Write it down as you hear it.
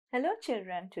Hello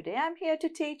children, today I am here to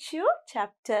teach you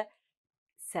chapter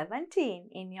 17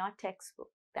 in your textbook,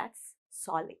 that's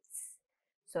solids.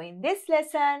 So in this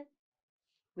lesson,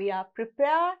 we are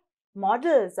prepare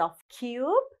models of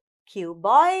cube,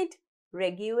 cuboid,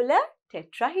 regular,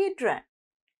 tetrahedron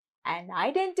and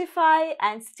identify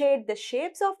and state the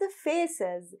shapes of the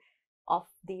faces of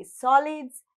these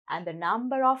solids and the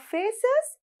number of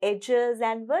faces, edges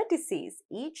and vertices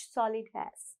each solid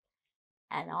has.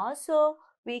 And also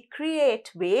we create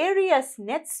various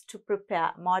nets to prepare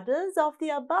models of the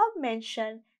above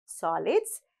mentioned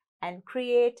solids and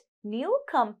create new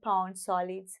compound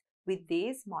solids with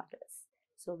these models.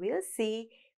 So we'll see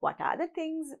what are the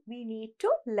things we need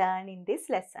to learn in this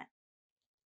lesson.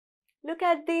 Look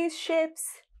at these shapes.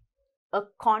 A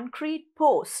concrete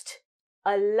post,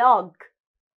 a log,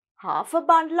 half a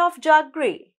bundle of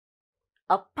jaggery,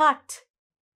 a putt,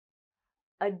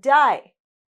 a die,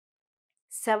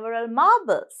 several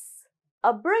marbles,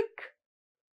 a brick.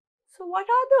 So what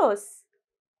are those?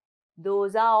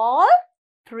 Those are all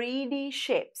 3D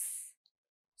shapes.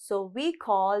 So we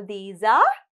call these are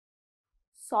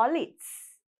solids,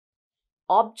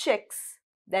 objects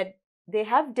that they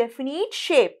have definite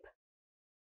shape.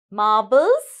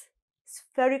 Marbles,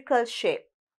 spherical shape.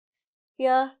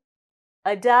 Here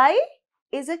a die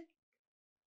is a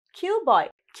cuboid,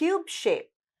 cube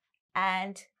shape,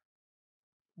 and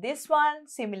this one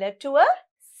similar to a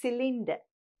cylinder.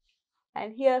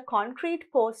 And here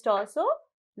concrete post also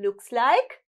looks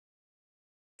like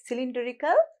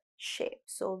cylindrical shape.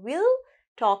 So we'll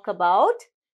talk about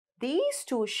these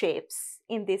two shapes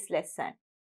in this lesson.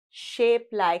 Shape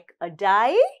like a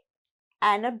die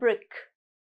and a brick.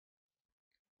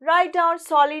 Write down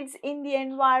solids in the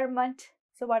environment.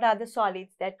 So what are the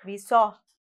solids that we saw?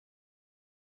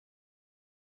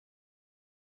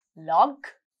 Log.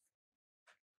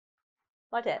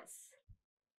 What else?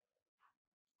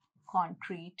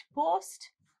 Concrete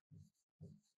post.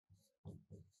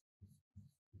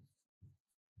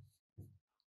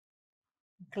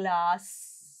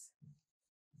 Glass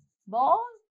ball.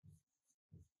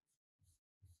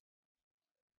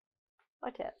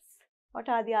 What else? What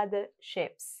are the other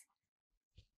shapes?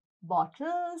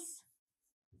 Bottles,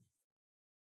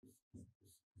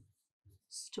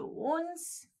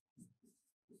 stones,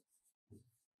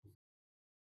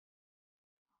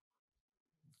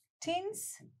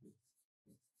 tins.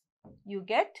 You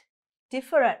get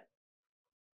different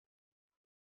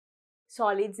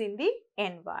solids in the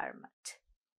environment.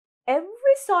 Every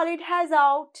solid has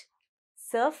out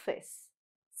surface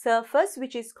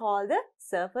which is called the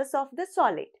surface of the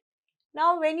solid.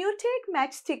 Now when you take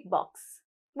matchstick box,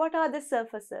 what are the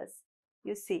surfaces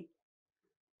you see?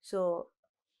 So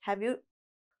have you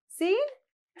seen?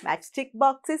 Matchstick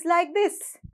box is like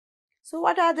this. So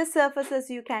what are the surfaces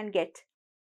you can get?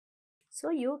 So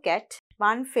you get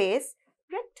one face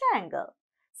rectangle.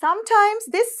 Sometimes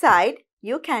this side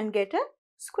you can get a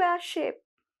square shape.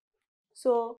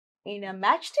 So in a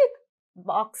matchstick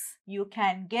box you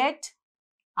can get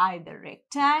either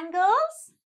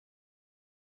rectangles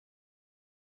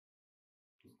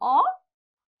or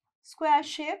square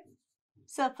shaped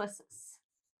surfaces.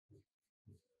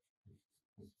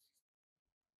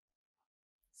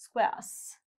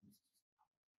 Squares.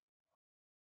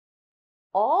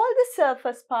 All the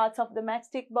surface parts of the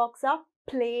matchstick box are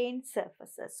plane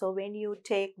surfaces. So when you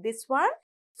take this one,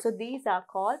 so these are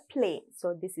called plane.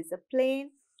 So this is a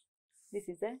plane, this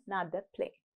is another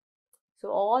plane. So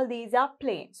all these are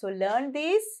plane. So learn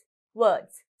these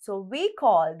words. So we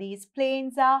call these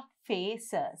planes are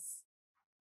faces.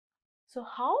 So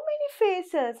how many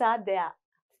faces are there?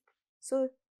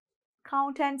 So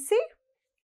count and see.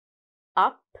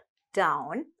 Up,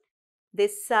 down,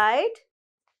 this side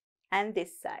and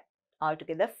this side.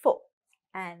 Altogether 4.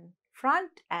 And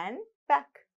front and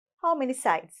back. How many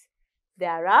sides?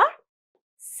 There are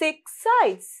 6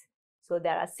 sides. So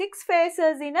there are 6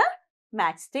 faces in a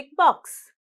matchstick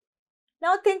box.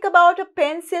 Now think about a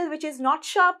pencil which is not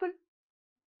sharpened.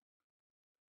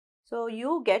 So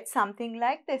you get something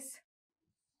like this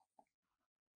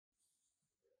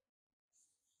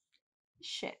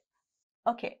shape.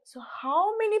 Okay, so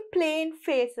how many plane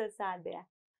faces are there?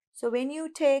 So when you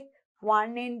take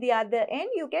one in the other end,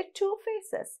 you get 2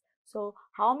 faces. So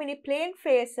how many plane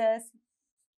faces?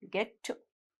 You get 2.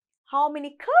 How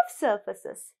many curved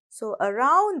surfaces? So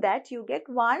around that you get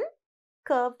 1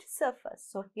 curved surface.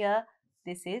 So here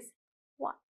this is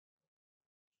 1.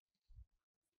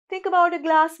 Think about a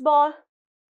glass ball.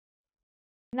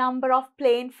 Number of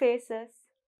plane faces.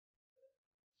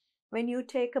 When you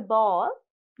take a ball,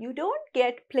 you don't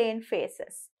get plane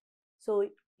faces. So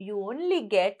you only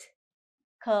get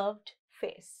curved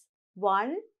face,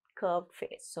 one curved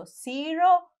face. So 0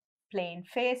 plane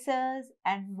faces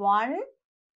and 1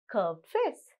 curved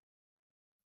face.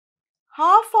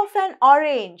 Half of an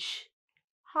orange.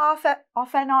 Half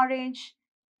of an orange.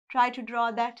 Try to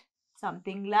draw that.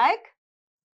 Something like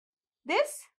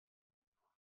this.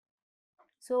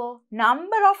 So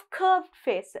number of curved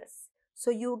faces. So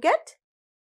you get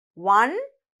 1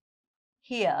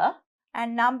 here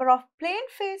and number of plane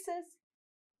faces.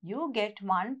 You get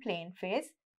 1 plane face.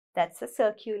 That's a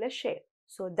circular shape.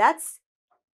 So that's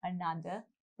another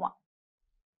one.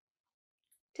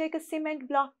 Take a cement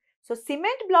block. So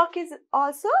cement block is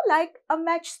also like a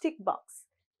matchstick box.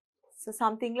 So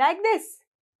something like this.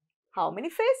 How many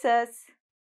faces?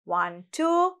 1,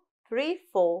 2, 3,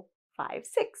 4, 5,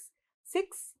 6.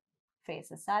 6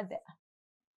 faces are there.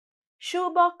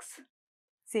 Shoe box,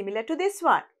 similar to this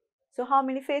one. So how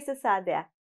many faces are there?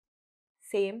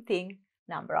 Same thing.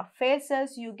 Number of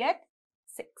faces, you get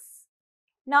 6.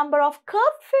 Number of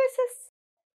curved faces.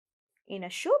 In a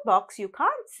shoe box, you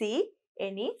can't see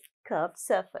any curved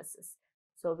surfaces.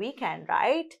 So we can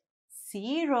write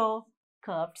 0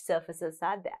 curved surfaces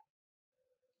are there.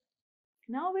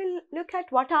 Now we'll look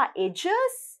at what are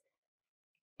edges.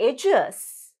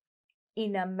 Edges.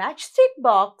 In a matchstick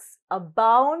box, a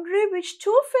boundary which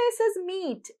 2 faces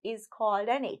meet is called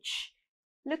an edge.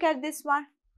 Look at this one.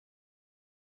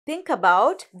 Think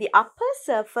about the upper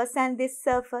surface and this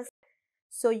surface.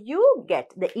 So you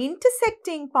get the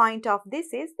intersecting point of this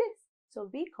is this. So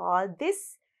we call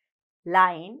this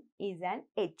line is an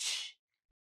edge.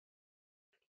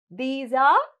 These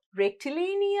are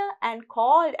rectilinear and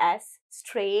called as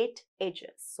straight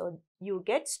edges. So you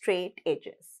get straight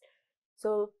edges.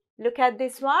 So look at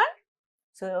this one.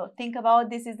 So think about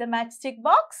this is the matchstick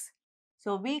box.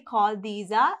 So we call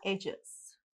these are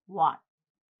edges. 1,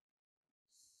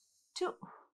 2,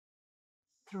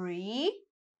 3,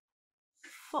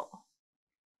 4,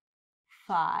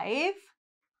 5,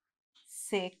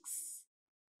 6,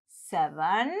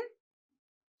 7,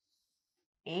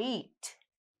 8.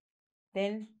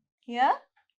 Then here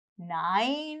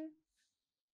 9,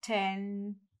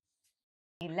 10,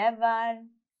 11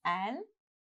 and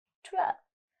 12.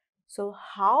 So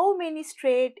how many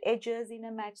straight edges in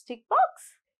a matchstick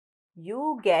box?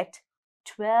 You get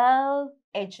 12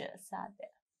 edges are there.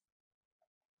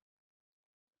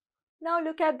 Now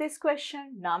look at this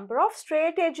question. Number of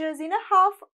straight edges in a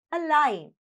half a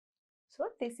line. So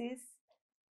this is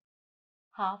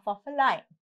half of a line.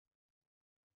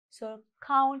 So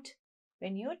count.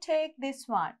 When you take this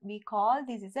one, we call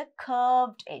this is a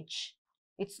curved edge.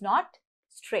 It's not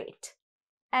straight.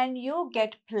 And you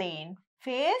get plane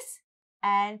face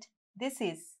and this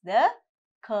is the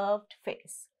curved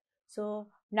face. So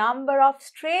number of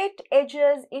straight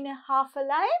edges in a half a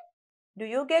line. Do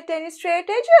you get any straight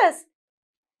edges?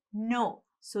 No.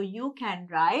 So you can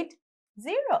write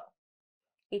 0.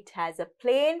 It has a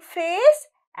plane face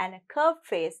and a curved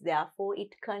face. Therefore,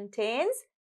 it contains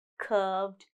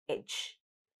curved edge,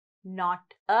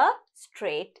 not a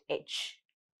straight edge.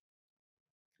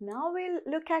 Now we'll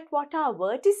look at what are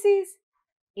vertices.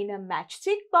 In a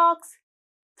matchstick box,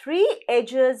 3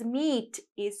 edges meet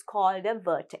is called a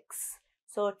vertex.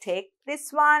 So take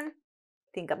this one.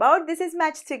 Think about this is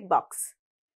matchstick box.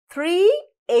 3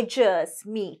 edges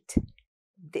meet.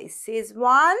 This is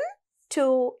 1,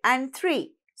 2 and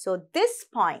 3. So this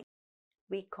point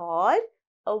we call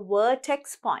a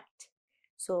vertex point.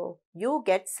 So you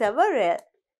get several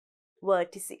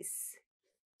vertices.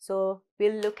 So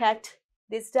we'll look at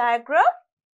this diagram.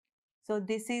 So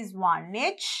this is one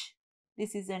edge.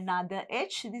 This is another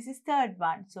edge. This is third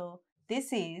one. So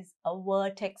this is a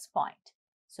vertex point.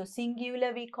 So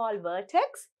singular we call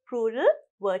vertex, plural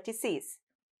vertices.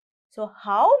 So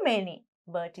how many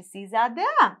vertices are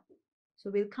there? So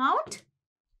we'll count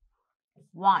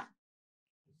 1,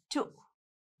 2,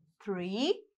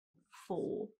 3,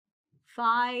 4,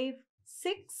 5,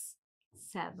 6,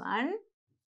 7,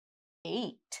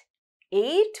 8.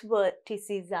 8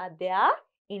 vertices are there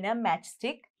in a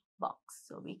matchstick box.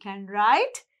 So we can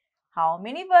write how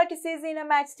many vertices in a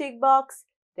matchstick box?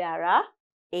 There are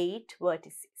 8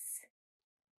 vertices.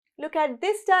 Look at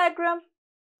this diagram.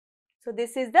 So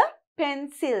this is the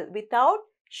pencil without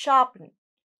sharpening.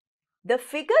 The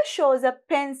figure shows a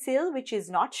pencil which is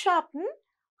not sharpened.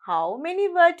 How many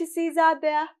vertices are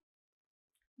there?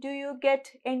 Do you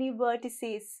get any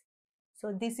vertices?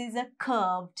 So this is a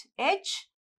curved edge.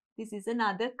 This is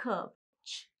another curved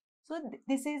edge. So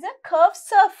this is a curved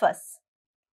surface.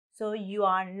 So you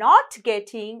are not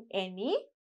getting any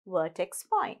vertex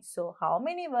points. So how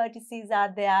many vertices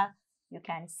are there? You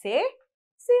can say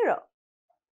 0.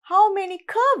 How many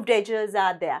curved edges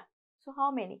are there? So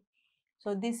how many?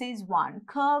 So this is one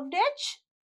curved edge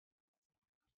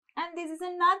and this is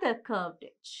another curved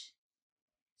edge.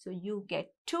 So you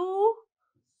get two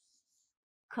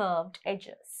curved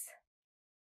edges.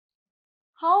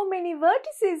 How many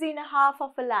vertices in a half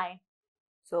of a line?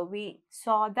 So we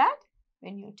saw that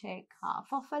when you take half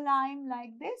of a line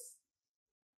like this,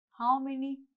 how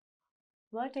many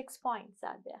vertex points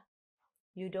are there?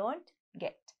 You don't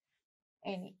get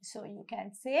any. So you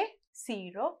can say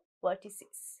 0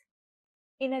 vertices.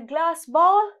 In a glass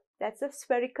ball, that's a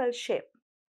spherical shape.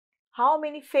 How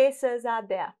many faces are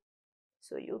there?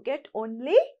 So you get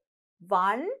only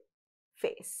one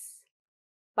face,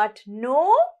 but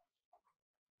no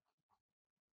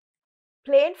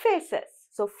plane faces.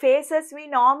 So faces, we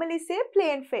normally say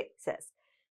plane faces.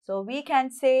 So we can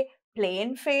say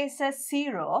plane faces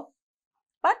 0,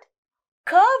 but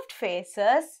curved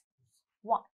faces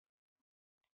 1.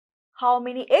 How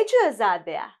many edges are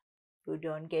there? You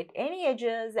don't get any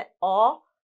edges or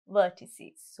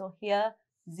vertices. So here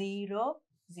 0,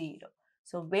 0.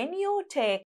 So when you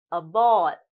take a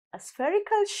ball, a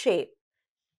spherical shape,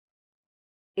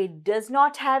 it does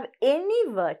not have any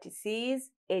vertices,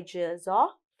 edges or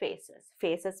faces.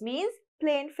 Faces means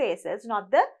plane faces,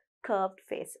 not the curved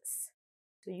faces.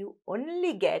 So you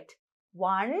only get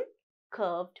one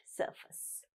curved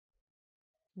surface.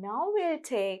 Now we'll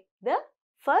take the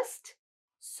first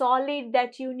solid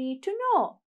that you need to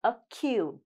know, a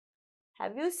cube.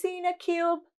 Have you seen a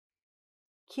cube?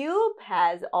 Cube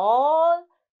has all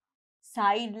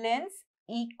side lengths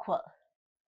equal.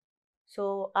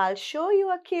 So I'll show you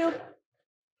a cube.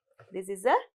 This is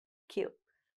a cube.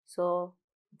 So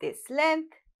this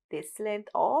length,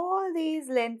 all these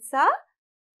lengths are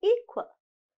equal.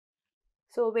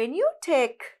 So when you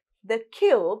take the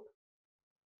cube,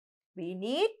 we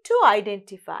need to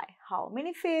identify how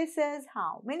many faces,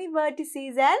 how many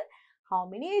vertices and how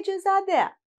many edges are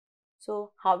there.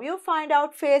 So how you find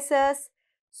out faces?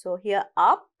 So here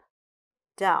up,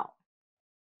 down,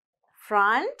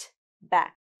 front,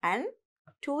 back and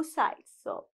two sides.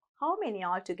 So how many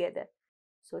altogether?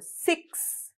 So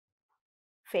 6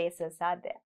 faces are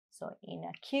there. So in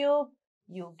a cube,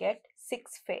 you get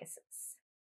 6 faces.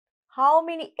 How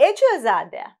many edges are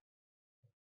there?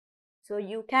 So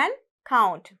you can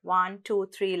count 1, 2,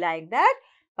 3 like that.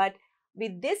 But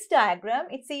with this diagram,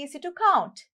 it's easy to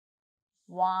count.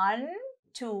 1,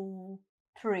 2,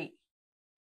 3,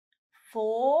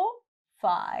 4,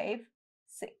 5,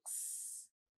 6,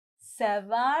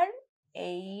 7,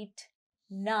 8,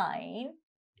 9,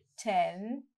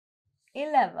 10,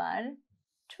 11,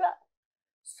 12.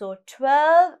 So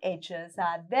 12 edges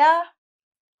are there.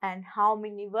 And how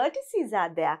many vertices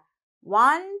are there?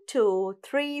 1, 2,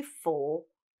 3, 4.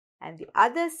 And the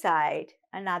other side,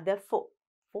 another 4.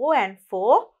 4 and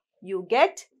 4, you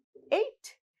get 8.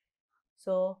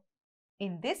 So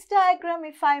in this diagram,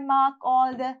 if I mark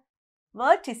all the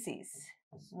vertices,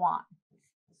 1,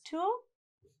 2,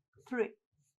 3,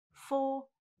 4,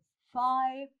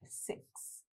 5, 6,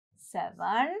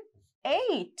 7,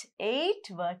 8. 8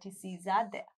 vertices are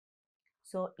there.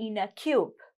 So in a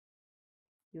cube,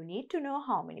 you need to know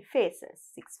how many faces.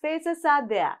 6 faces are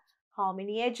there. How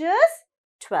many edges?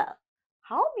 12.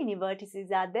 How many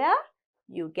vertices are there?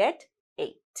 You get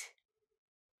 8.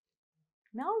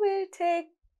 Now we'll take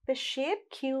the shape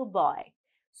cuboid.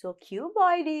 So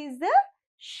cuboid is the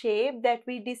shape that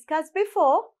we discussed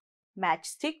before,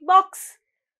 matchstick box.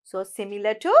 So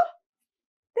similar to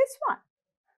this one.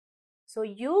 So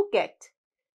you get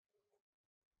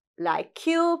like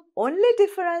cube, only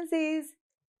difference is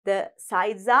the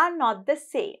sides are not the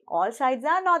same. All sides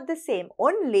are not the same.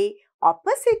 Only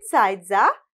opposite sides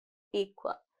are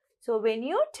equal. So when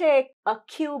you take a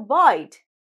cuboid,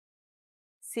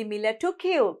 similar to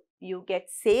cube, you get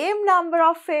same number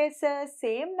of faces,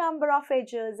 same number of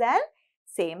edges and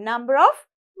same number of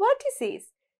vertices.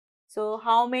 So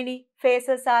how many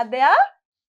faces are there?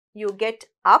 You get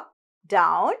up,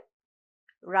 down,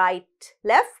 right,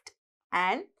 left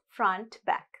and front,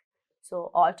 back.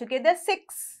 So altogether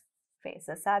 6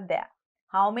 faces are there.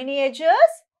 How many edges?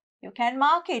 You can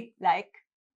mark it like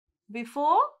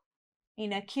before.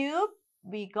 In a cube,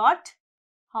 we got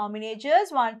how many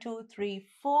edges? 1, 2, 3,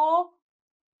 4,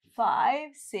 5,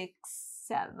 6,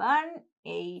 7,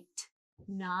 8,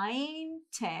 9,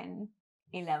 10,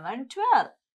 11, 12.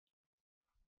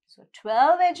 So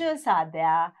 12 edges are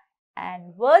there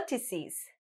and vertices.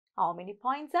 How many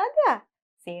points are there?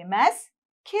 Same as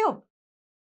cube.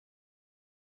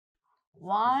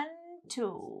 1,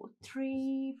 2,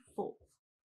 3, 4,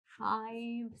 5,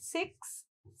 6,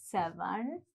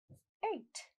 7, 8.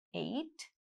 8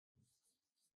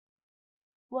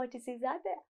 vertices are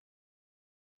there.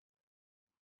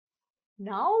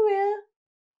 Now we'll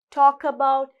talk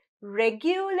about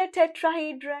regular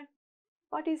tetrahedron.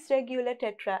 What is regular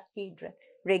tetrahedron?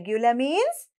 Regular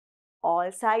means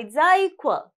all sides are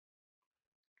equal.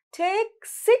 Take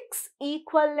 6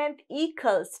 equal length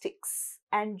equal sticks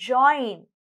and join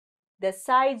the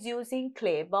sides using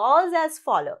clay balls as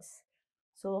follows.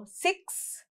 So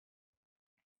 6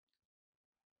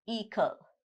 equal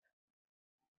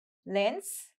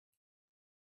lengths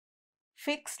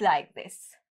fixed like this.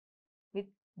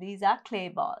 These are clay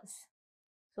balls.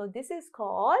 So this is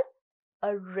called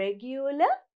a regular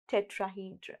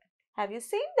tetrahedron. Have you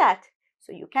seen that?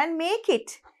 So you can make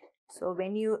it. So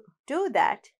when you do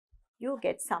that, you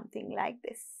get something like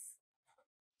this.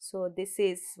 So this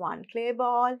is one clay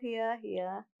ball here,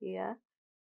 here, here,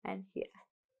 and here.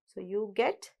 So you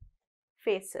get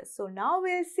faces. So now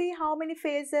we'll see how many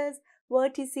faces,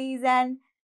 vertices and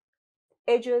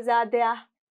edges are there.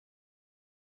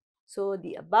 So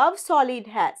the above solid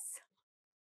has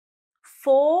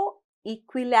 4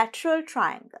 equilateral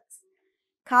triangles.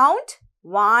 Count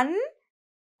 1,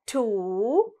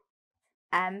 2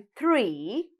 and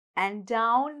 3 and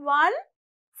down 1,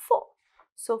 4.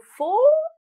 So 4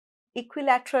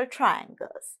 equilateral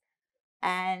triangles,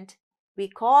 and we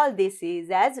call this is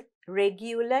as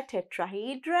regular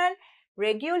tetrahedron.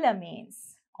 Regular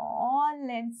means all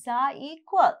lengths are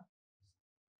equal.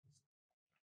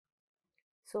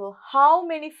 So how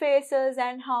many faces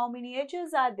and how many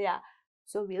edges are there?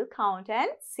 So we'll count and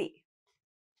see.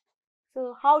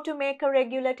 So how to make a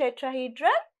regular tetrahedron?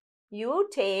 You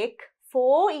take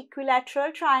 4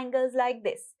 equilateral triangles like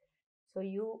this. So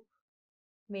you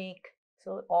make,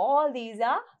 so all these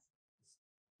are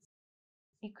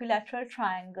equilateral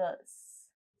triangles.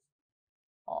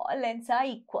 All lengths are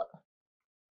equal.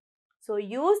 So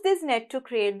use this net to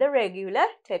create the regular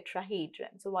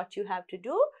tetrahedron. So what you have to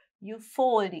do, you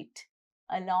fold it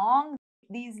along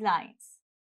these lines.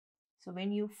 So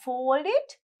when you fold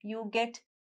it, you get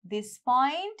this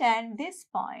point and this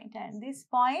point and this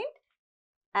point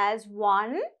as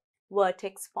one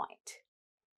vertex point.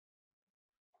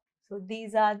 So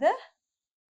these are the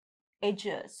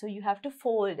edges. So you have to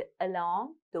fold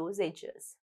along those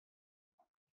edges.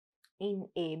 In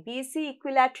ABC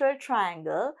equilateral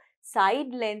triangle,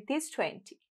 side length is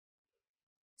 20.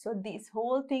 So this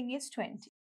whole thing is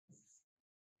 20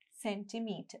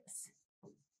 centimeters.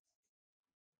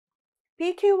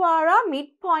 PQR are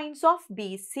midpoints of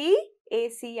BC,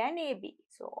 AC and AB.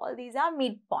 So all these are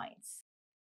midpoints.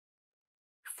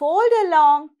 Fold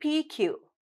along PQ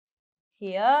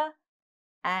here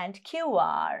and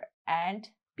QR and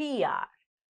PR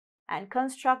and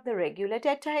construct the regular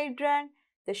tetrahedron.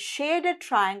 The shaded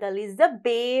triangle is the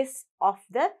base of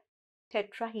the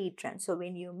tetrahedron. So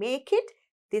when you make it,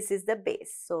 this is the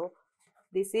base. So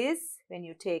this is, when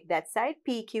you take that side,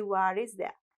 PQR is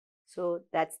there. So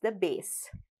that's the base.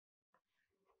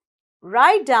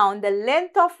 Write down the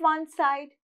length of one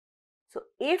side. So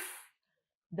if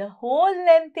the whole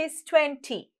length is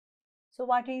 20, so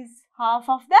what is half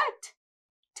of that?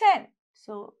 10.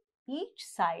 So each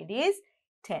side is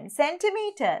 10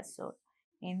 centimeters. So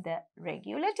in the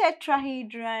regular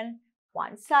tetrahedron,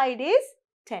 one side is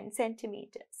 10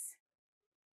 centimeters.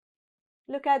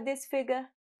 Look at this figure.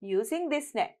 Using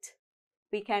this net,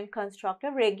 we can construct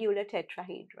a regular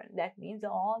tetrahedron. That means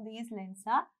all these lengths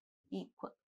are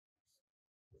equal.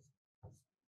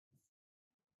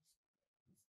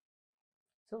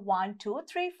 So 1, 2,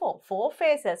 3, 4. 4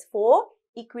 faces, 4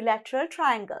 equilateral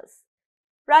triangles.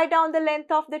 Write down the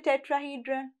length of the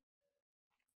tetrahedron.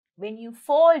 When you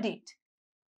fold it,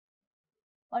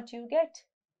 what you get?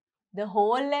 The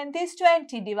whole length is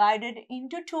 20 divided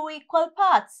into 2 equal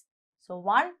parts. So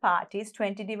one part is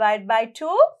 20 divided by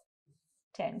 2,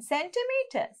 10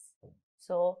 centimeters.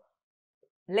 So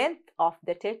length of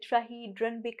the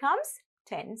tetrahedron becomes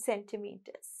 10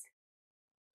 centimeters.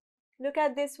 Look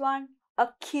at this one, a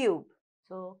cube.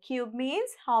 So cube means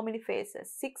how many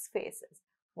faces? 6 faces.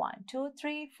 1, 2,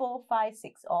 3, 4, 5,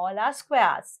 6. All are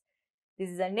squares. This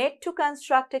is a net to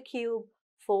construct a cube.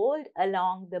 Fold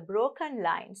along the broken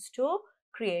lines to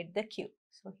create the cube.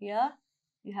 So here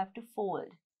you have to fold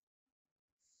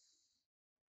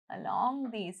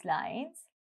along these lines.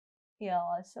 Here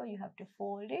also you have to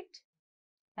fold it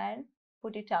and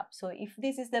put it up. So if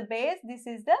this is the base, this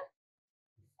is the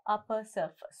upper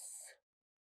surface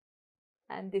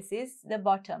and this is the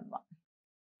bottom one.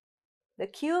 The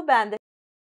cube and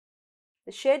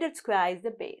the shaded square is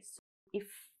the base. If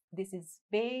this is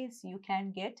base, you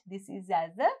can get this is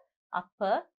as the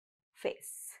upper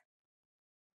face.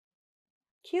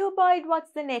 Cuboid,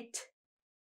 what's the net?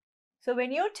 So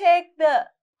when you take the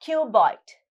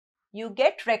cuboid, you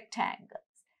get rectangles.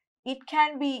 it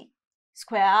can be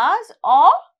squares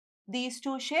or these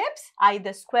two shapes,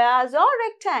 either squares or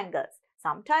rectangles.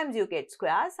 Sometimes you get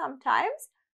squares, sometimes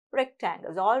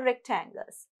rectangles, all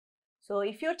rectangles. So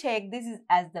if you take this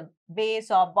as the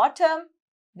base or bottom,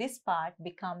 this part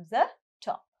becomes the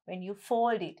top when you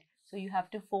fold it. So you have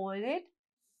to fold it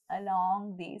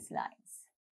along these lines,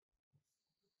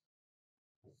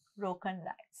 broken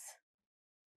lines.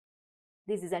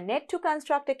 This is a net to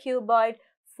construct a cuboid.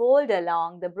 Fold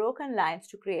along the broken lines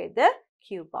to create the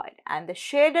cuboid, and the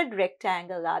shaded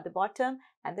rectangle are the bottom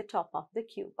and the top of the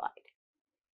cuboid.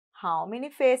 How many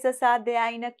faces are there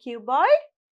in a cuboid?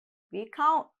 We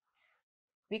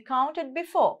counted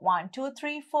before. 1, 2,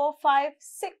 3, 4, 5,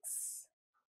 6.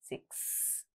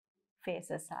 6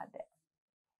 faces are there.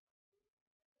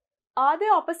 Are the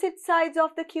opposite sides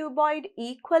of the cuboid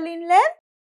equal in length?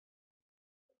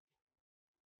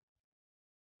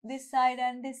 This side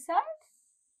and this side?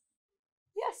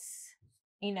 Yes,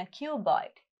 in a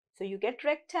cuboid. So you get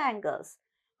rectangles,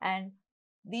 and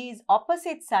these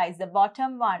opposite sides, the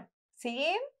bottom one,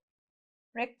 same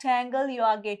rectangle you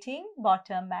are getting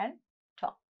bottom and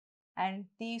top, and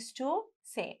these two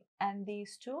same, and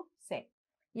these two same.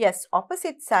 Yes,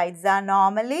 opposite sides are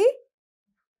normally,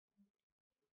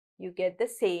 you get the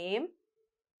same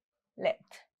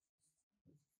length.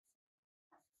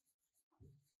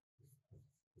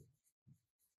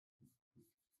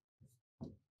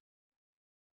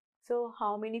 So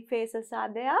how many faces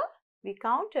are there? We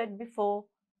counted before.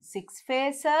 6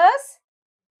 faces,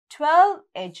 12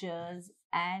 edges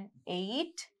and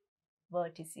 8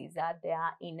 vertices are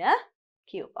there in a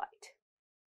cuboid.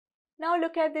 Now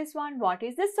look at this one. What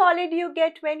is the solid you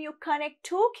get when you connect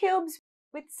two cubes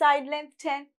with side length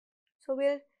 10? So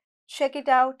we'll check it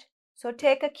out. So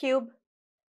take a cube.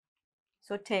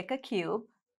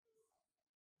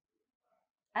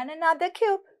 And another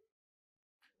cube.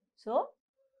 So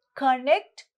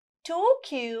connect two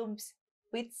cubes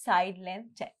with side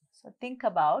length 10. So think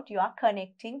about, you are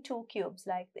connecting two cubes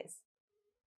like this.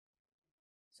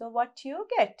 So what do you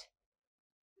get?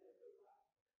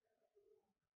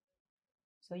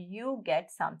 So you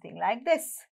get something like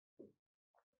this.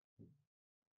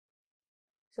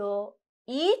 So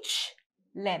each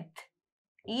length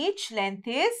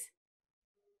is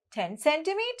 10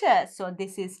 centimeters. So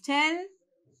this is 10,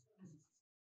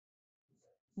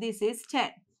 this is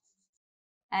 10.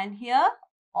 And here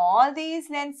all these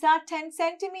lengths are 10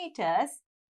 centimeters.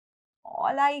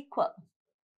 All are equal.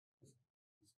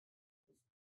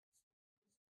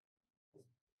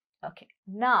 Okay,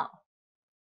 now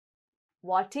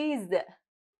what is the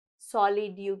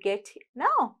solid you get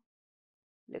now?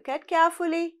 Look at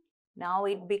carefully. Now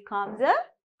it becomes a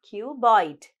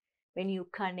cuboid. When you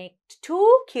connect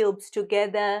two cubes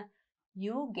together,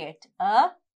 you get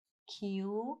a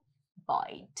cuboid.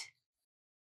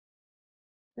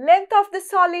 Length of the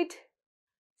solid.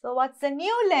 So what's the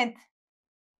new length?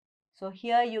 So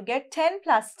here you get 10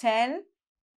 plus 10,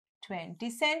 20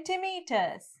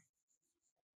 centimeters.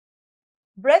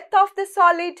 Breadth of the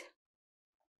solid.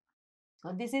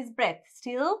 So this is breadth,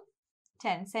 still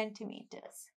 10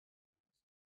 centimeters.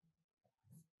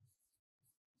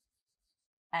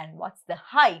 And what's the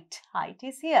height? Height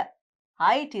is here.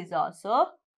 Height is also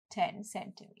 10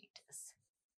 centimeters.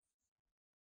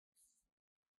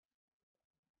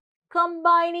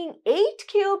 Combining 8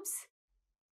 cubes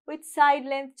with side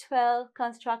length 12,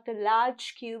 construct a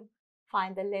large cube.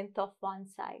 Find the length of one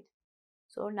side.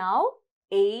 So now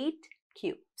 8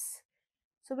 cubes.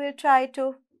 So we'll try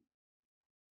to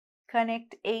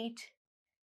connect 8,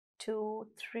 2,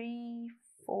 3,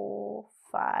 4,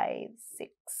 5,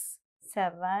 6,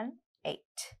 7, 8.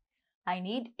 I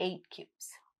need 8 cubes.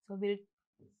 So we'll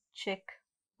check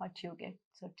what you get.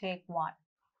 So take 1.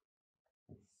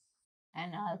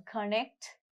 And I'll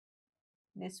connect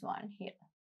this one here.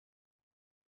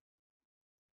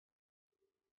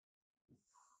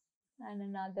 And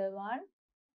another one.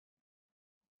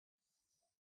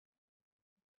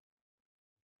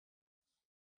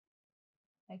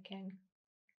 I can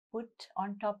put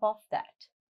on top of that.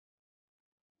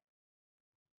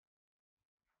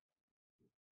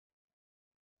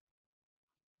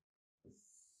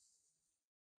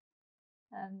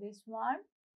 And this one,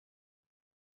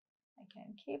 I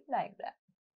can keep like that.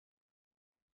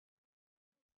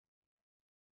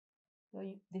 So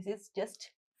this is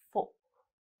just 4.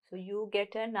 So you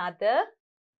get another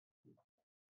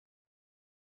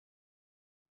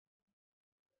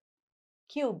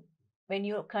cube when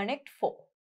you connect 4.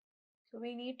 So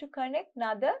we need to connect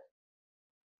another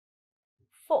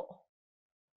 4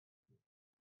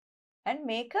 and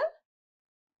make a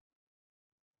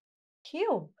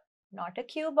cube, not a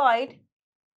cuboid.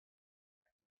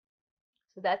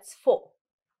 So that's 4.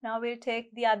 Now we'll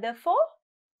take the other 4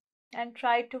 and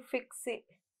try to fix it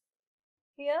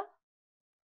here.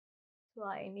 So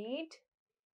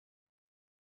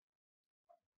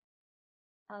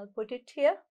I'll put it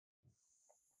here.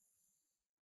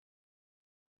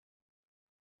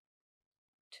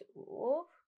 Two,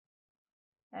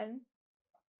 and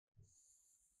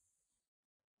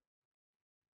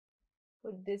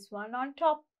put this one on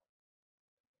top.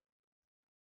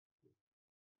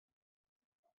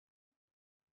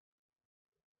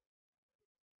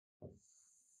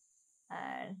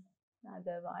 And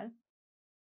another one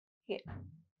here.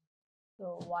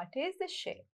 So what is the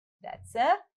shape? That's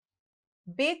a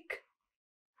big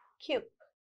cube.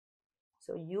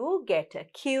 So you get a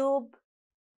cube,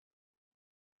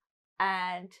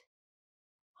 and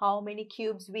how many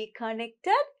cubes we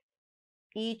connected?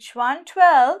 Each one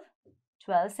 12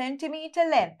 centimeter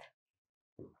length.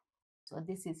 So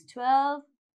this is 12.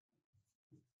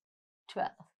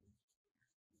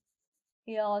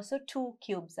 Here also 2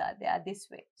 cubes are there this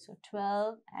way. So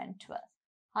 12 and 12.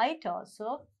 Height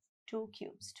also 2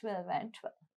 cubes, 12 and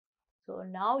 12. So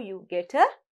now you get a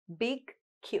big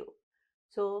cube.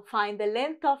 So find the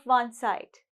length of one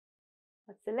side.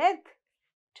 What's the length?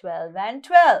 12 and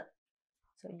 12.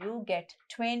 So you get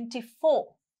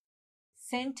 24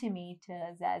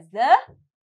 centimeters as the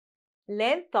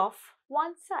length of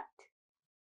one side.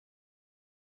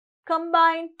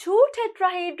 Combine 2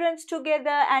 tetrahedrons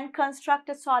together and construct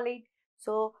a solid.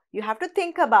 So you have to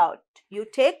think about, you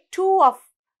take 2 of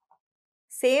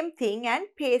same thing and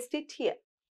paste it here.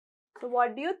 So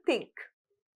what do you think?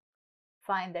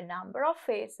 Find the number of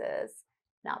faces,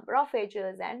 number of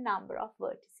edges and number of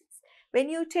vertices. When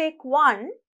you take 1,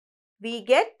 we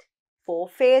get 4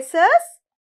 faces.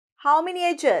 How many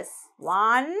edges?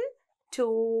 1,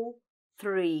 2,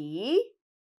 3,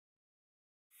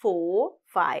 4,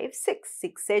 5, 6.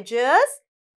 6 edges.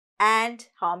 And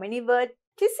how many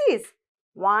vertices?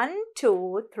 1,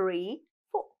 2, 3,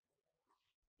 4.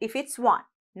 If it's 1.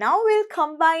 Now we'll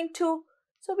combine 2.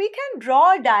 So we can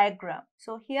draw a diagram.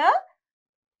 So here,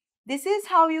 this is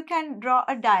how you can draw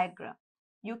a diagram.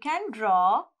 You can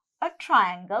draw a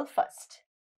triangle first.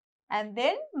 And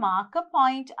then mark a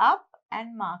point up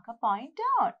and mark a point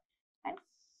down. And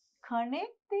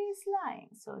connect these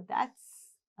lines. So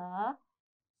that's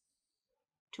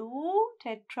 2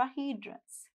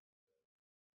 tetrahedrons.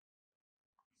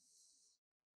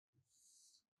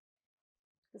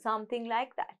 Something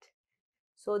like that.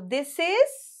 So this is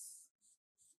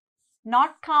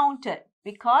not counted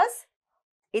because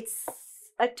it's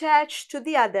attached to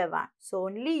the other one. So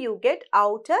only you get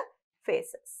outer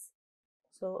faces.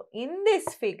 So in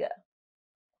this figure,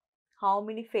 how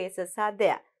many faces are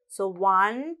there? So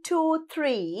 1, 2,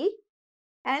 3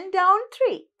 and down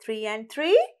 3. 3 and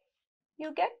 3,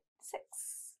 you get 6.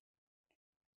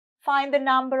 Find the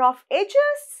number of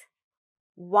edges.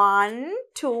 1,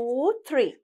 2,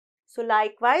 3. So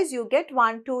likewise, you get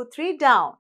 1, 2, 3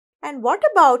 down. And what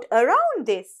about around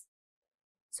this?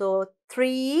 So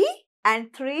 3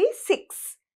 and 3,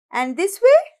 6. And this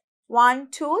way, 1,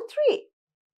 2, 3.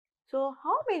 So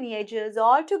how many edges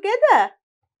altogether?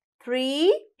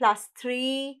 3 plus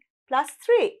 3 plus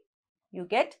 3. You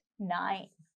get 9.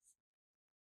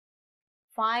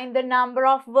 Find the number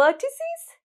of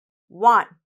vertices. 1,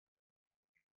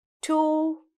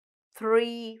 2,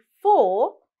 3,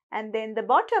 4, and then the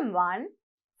bottom one,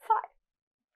 5.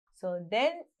 So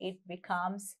then it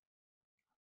becomes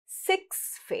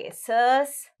 6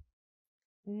 faces,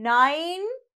 9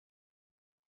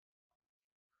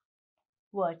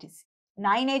 vertices,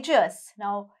 9 edges.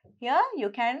 Now here you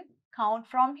can count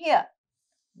from here.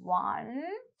 1,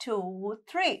 2,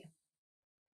 3,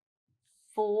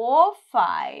 4,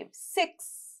 5,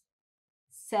 6,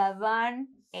 7,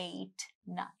 8,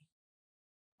 9.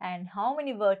 And how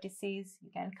many vertices you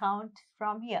can count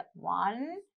from here? 1,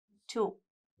 2,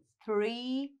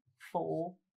 3,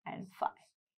 4 and 5.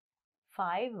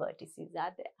 5 vertices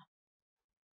are there.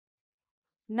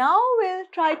 Now we'll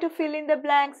try to fill in the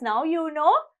blanks. Now you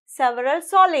know several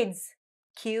solids.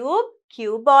 Cube,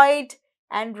 cuboid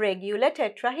and regular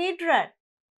tetrahedron.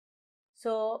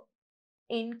 So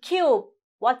in cube,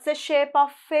 what's the shape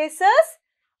of faces?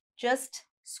 Just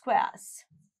squares.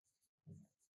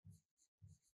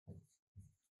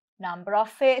 Number of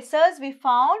faces we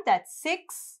found, that's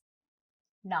 6.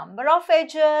 Number of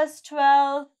edges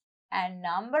 12 and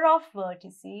number of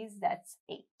vertices, that's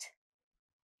 8.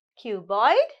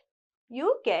 Cuboid,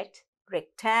 you get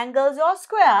rectangles or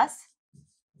squares.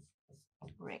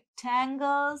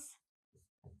 Rectangles,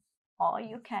 or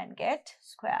you can get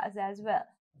squares as well.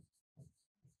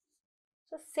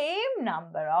 So same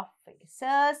number of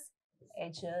faces,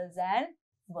 edges and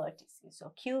vertices.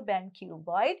 So cube and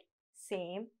cuboid,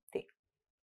 same thing.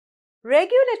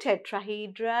 Regular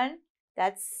tetrahedron,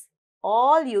 that's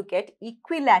all you get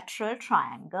equilateral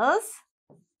triangles.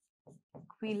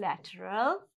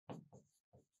 Equilateral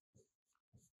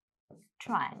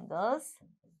triangles.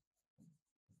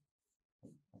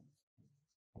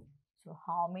 So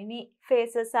how many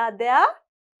faces are there?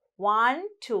 1,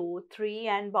 2, 3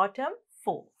 and bottom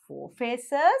 4. 4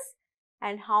 faces.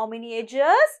 And how many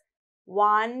edges?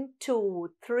 1,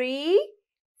 2, 3,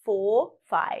 4,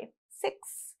 5,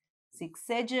 6. 6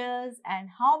 edges. And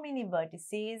how many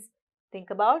vertices? Think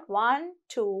about 1,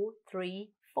 2, 3,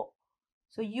 4.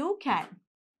 So you can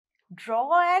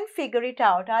draw and figure it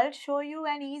out. I'll show you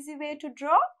an easy way to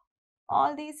draw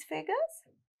all these figures.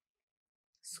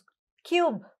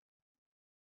 Cube.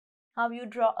 How you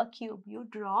draw a cube? You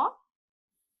draw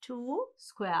 2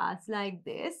 squares like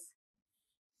this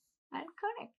and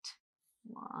connect.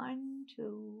 1,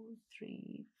 2,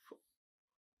 3, 4.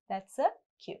 That's a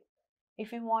cube.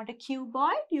 If you want a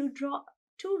cuboid, you draw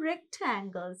 2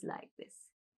 rectangles like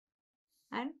this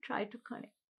and try to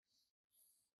connect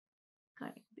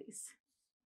this.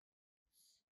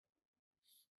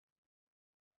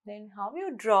 Then how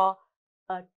you draw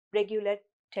a regular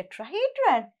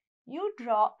tetrahedron? You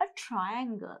draw a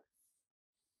triangle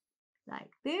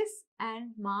like this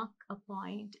and mark a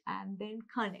point and then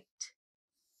connect.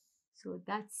 So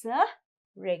that's a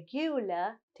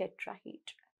regular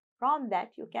tetrahedron. From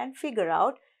that you can figure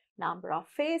out number of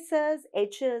faces,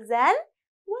 edges and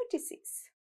vertices.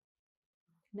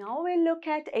 Now we'll look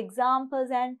at examples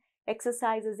and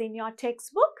exercises in your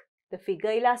textbook. The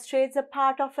figure illustrates a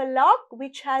part of a log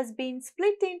which has been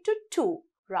split into 2.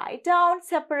 Write down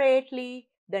separately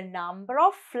the number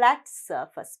of flat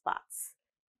surface parts.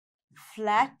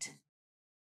 Flat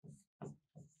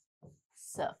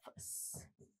surface.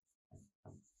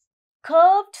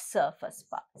 Curved surface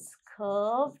parts.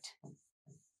 Curved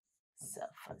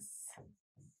surface.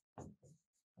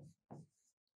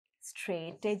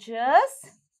 Straight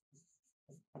edges.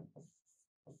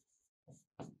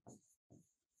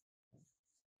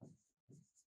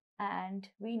 And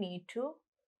we need to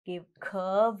give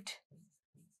curved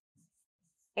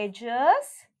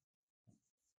edges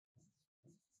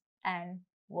and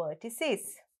vertices.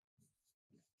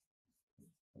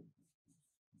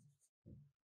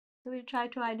 So we'll try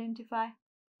to identify.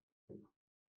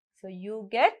 So you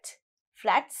get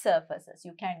flat surfaces.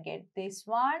 You can get this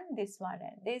one and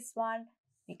this one.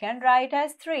 You can write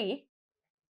as 3.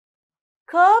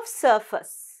 Curved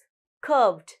surface.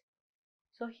 Curved.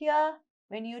 So here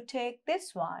when you take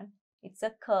this one, it's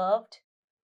a curved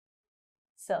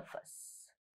surface.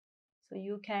 So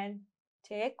you can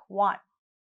take 1.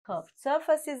 Curved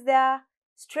surface is there.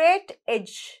 Straight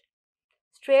edge.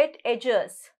 Straight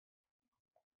edges.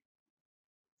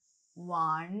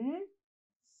 1,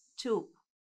 2,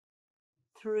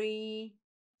 3,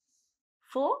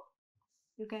 4.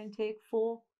 You can take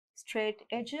 4 straight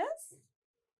edges.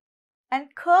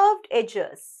 And curved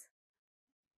edges.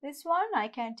 This one I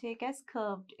can take as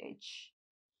curved edge.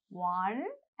 1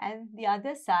 and the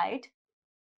other side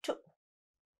 2.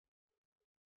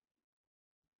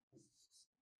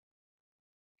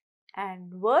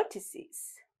 And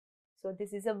vertices. So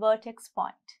this is a vertex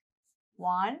point.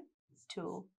 1,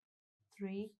 2,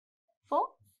 3, 4.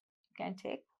 You can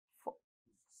take 4.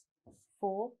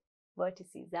 4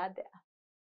 vertices are there.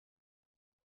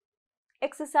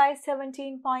 Exercise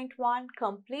 17.1.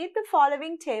 Complete the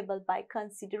following table by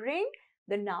considering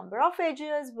the number of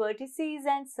edges, vertices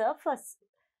and surface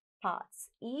parts.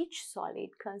 Each solid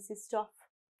consists of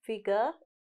figure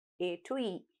A to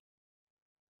E.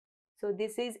 So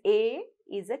this is A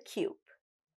is a cube.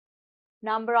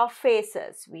 Number of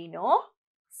faces, we know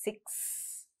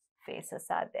 6 faces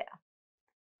are there.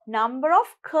 Number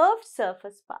of curved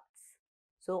surface parts.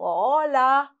 So all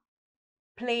are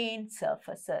plane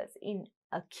surfaces in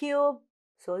a cube.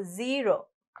 So 0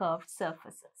 curved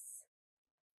surfaces.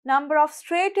 Number of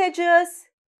straight edges,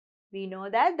 we know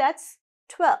that that's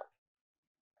 12.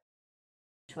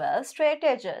 12 straight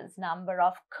edges. Number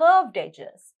of curved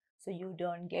edges. So you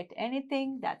don't get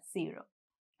anything, that's 0.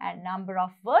 And number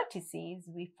of vertices,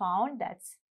 we found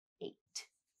that's 8.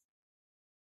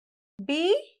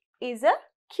 B is a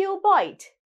cuboid.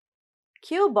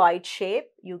 Cuboid shape,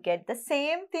 you get the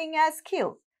same thing as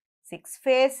cube. 6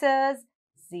 faces,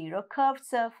 0 curved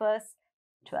surface,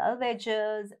 12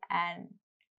 edges and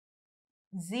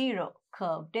 0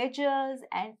 curved edges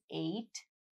and 8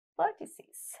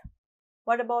 vertices.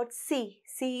 What about C?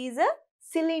 C is a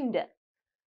cylinder.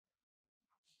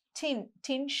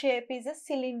 Tin shape is a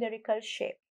cylindrical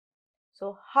shape.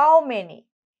 So how many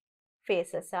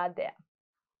faces are there?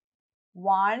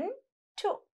 1,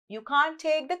 2. You can't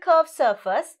take the curved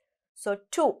surface, so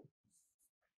 2.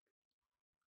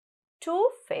 2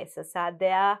 faces are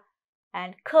there,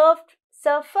 and curved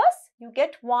surface, you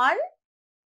get 1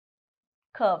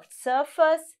 curved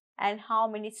surface, and how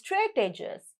many straight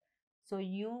edges? So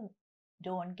you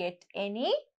don't get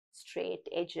any straight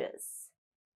edges.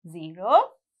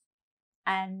 0.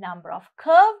 And number of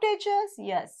curved edges,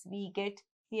 yes, we get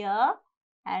here,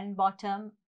 and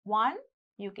bottom 1,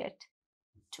 you get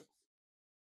 2.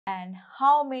 And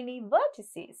how many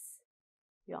vertices?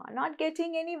 You are not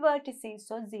getting any vertices,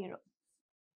 so 0.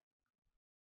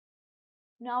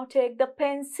 Now take the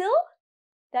pencil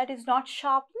that is not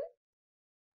sharpened.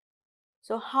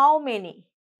 So how many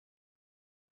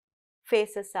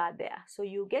faces are there? So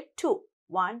you get 2.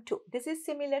 1, 2. This is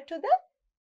similar to the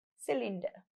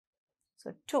cylinder.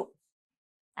 So 2.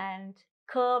 And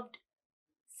curved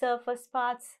surface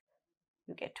parts,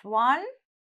 you get 1.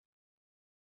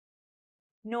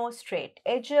 No straight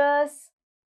edges,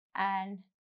 and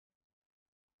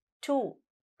 2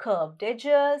 curved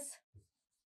edges,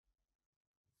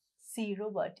 0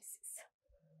 vertices.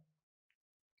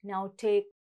 Now take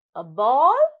a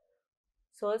ball,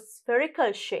 so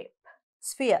spherical shape,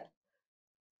 sphere.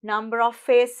 Number of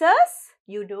faces,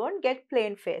 you don't get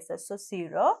plane faces, so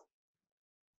 0.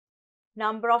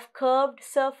 Number of curved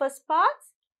surface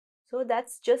parts, so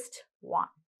that's just 1.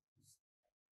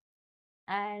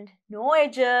 And no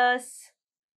edges,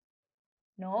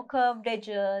 no curved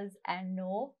edges, and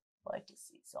no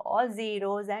vertices. All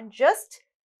zeros, and just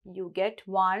you get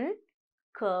 1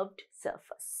 curved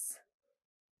surface.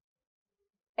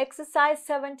 Exercise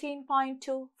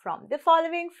 17.2. From the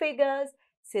following figures,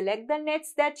 select the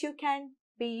nets that you can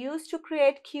be used to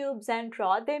create cubes and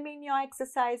draw them in your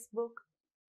exercise book.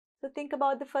 So think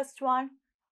about the first one.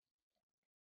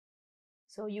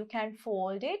 So you can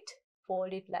fold it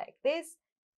like this,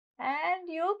 and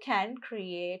you can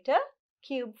create a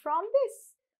cube from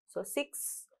this. So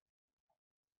 6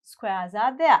 squares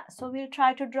are there. So we'll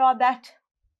try to draw that.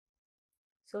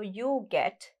 So you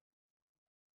get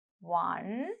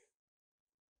 1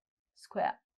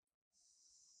 square,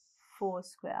 4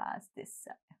 squares this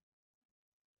side,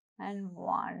 and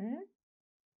 1,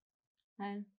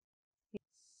 and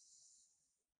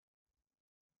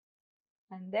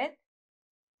then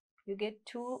you get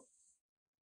 2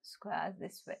 squares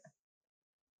this way,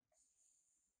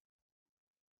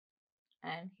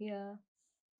 and here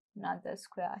another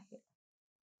square here.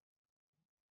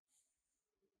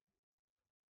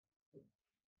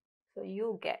 So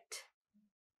you get,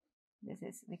 this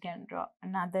is, we can draw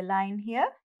another line here.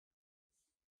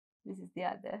 This is the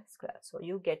other square. So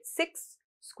you get 6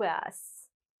 squares.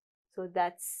 So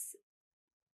that's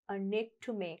a net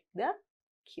to make the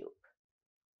cube.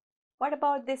 What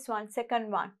about this one,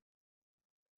 second one?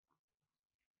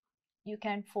 You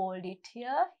can fold it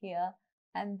here, here,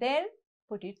 and then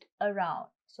put it around.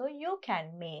 So you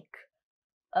can make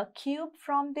a cube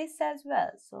from this as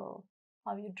well. So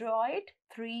how you draw it?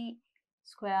 3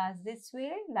 squares this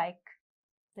way, like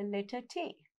the letter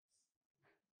T.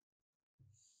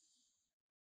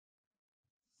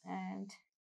 And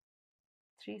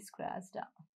 3 squares down.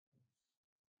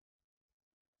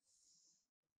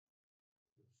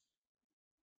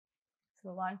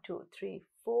 So 1, 2, 3,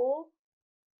 4.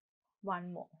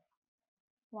 One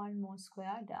more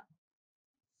square down.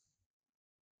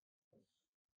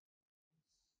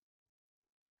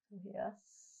 So here,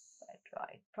 I draw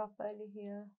it properly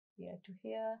here, here to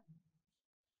here.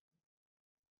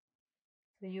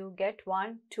 So you get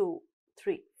 1, 2,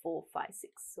 3, 4, 5,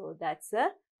 6. So that's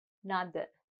another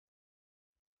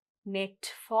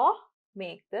net for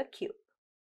make the cube.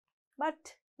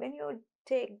 But when you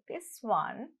take this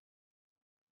one,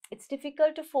 it's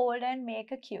difficult to fold and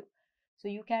make a cube. So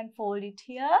you can fold it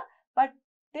here, but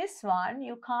this one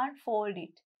you can't fold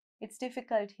it. It's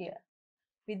difficult here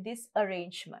with this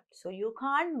arrangement. So you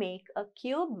can't make a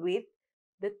cube with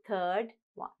the third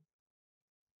one.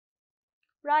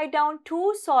 Write down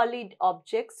 2 solid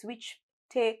objects which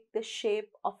take the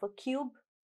shape of a cube.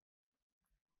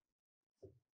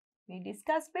 We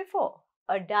discussed before.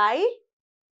 A die.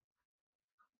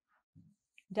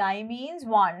 Die means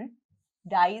 1.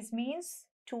 Dice means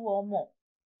 2 or more.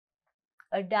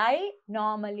 A die,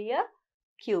 normally a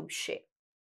cube shape.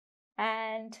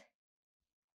 And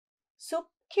soup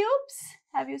cubes.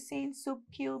 Have you seen soup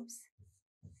cubes?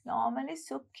 Normally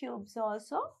soup cubes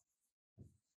also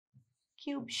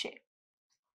cube shape.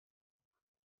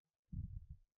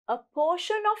 A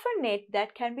portion of a net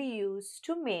that can be used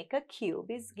to make a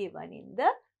cube is given in the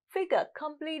figure.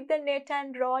 Complete the net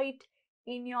and draw it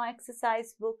in your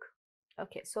exercise book.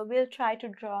 Okay, so we'll try to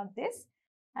draw this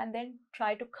and then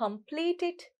try to complete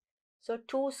it. So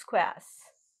 2 squares,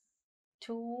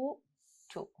 2,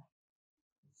 2.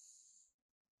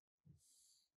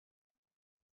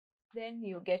 Then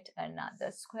you get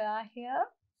another square here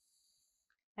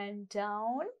and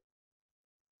down.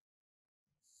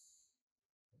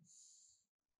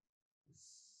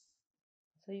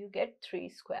 So you get 3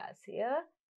 squares here,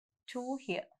 2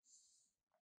 here.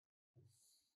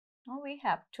 Now we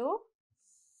have to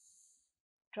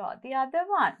draw the other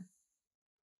one.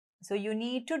 So you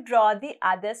need to draw the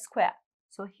other square.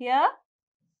 So here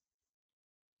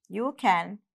you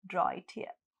can draw it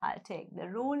here. I'll take the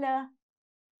ruler.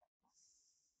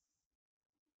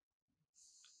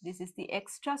 This is the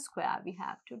extra square we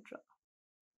have to draw.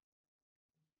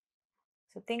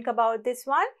 So think about this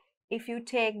one. If you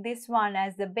take this one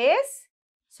as the base,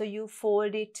 so you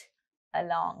fold it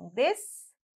along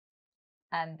this,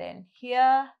 and then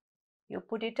here you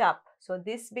put it up. So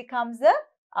this becomes the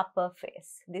upper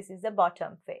face. This is the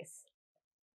bottom face.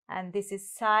 And this is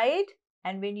side,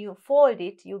 and when you fold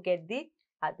it, you get the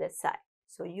other side.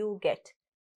 So you get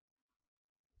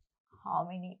how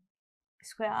many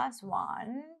squares?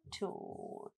 1,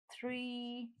 2,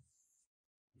 3,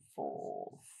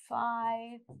 4,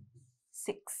 5,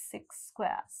 6. 6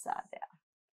 squares are there.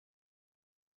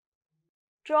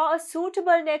 Draw a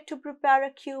suitable net to prepare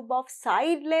a cube of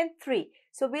side length 3.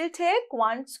 So we'll take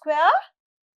 1 square,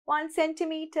 1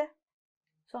 centimeter.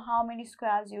 So how many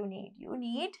squares you need? You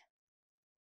need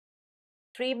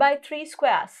 3 by 3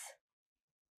 squares.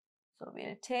 So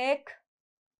we'll take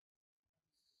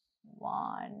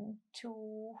 1,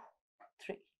 2,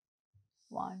 3.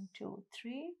 1, 2,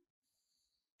 3.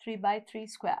 3 by 3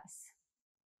 squares.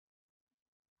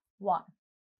 1.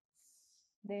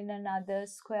 Then another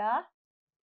square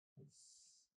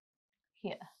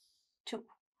here. 2.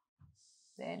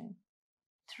 Then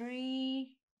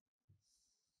 3,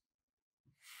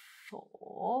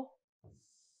 4.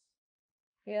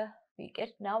 Here we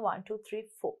get now 1, 2, 3,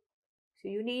 4. So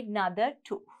you need another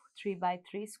 2. 3 by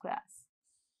 3 squares.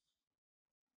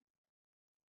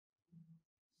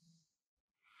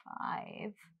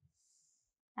 5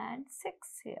 and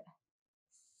 6 here.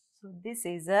 So this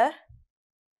is a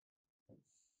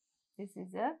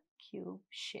cube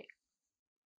shape.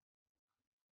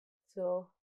 So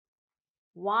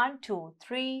 1, 2,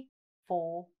 3,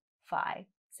 4, 5,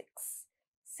 6.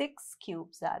 6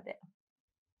 cubes are there.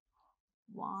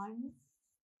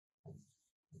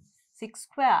 6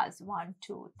 squares. 1,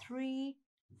 2, 3,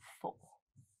 4.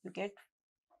 You get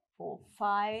 4,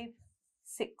 5,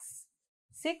 6.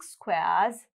 6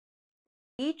 squares.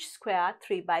 Each square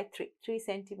 3 by 3. 3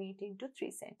 centimeter into 3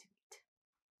 centimeter.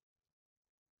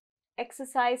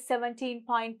 Exercise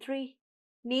 17.3.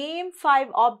 Name 5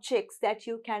 objects that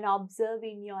you can observe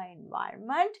in your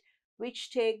environment which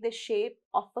take the shape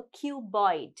of a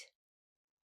cuboid.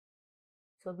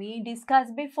 So we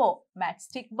discussed before,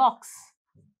 matchstick box.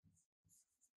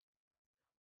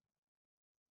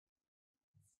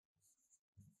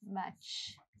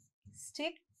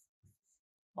 Matchstick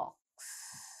box.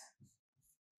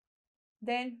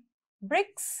 Then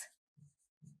bricks.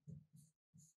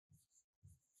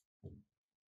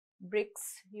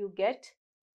 Bricks, you get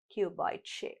cuboid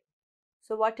shape.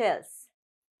 So what else?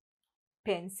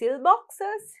 Pencil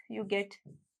boxes, you get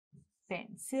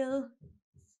pencil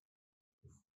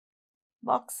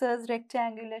boxes,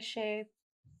 rectangular shape.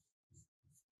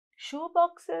 Shoe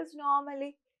boxes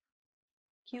normally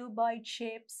cuboid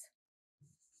shapes.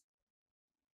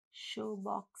 Shoe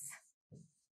box.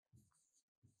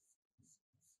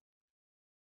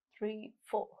 3,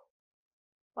 4.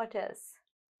 What else?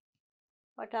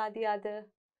 What are the other?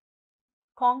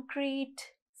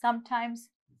 Concrete, sometimes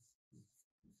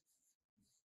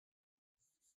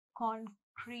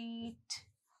concrete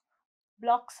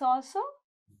blocks also.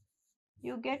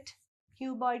 You get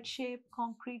cuboid shape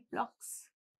concrete blocks.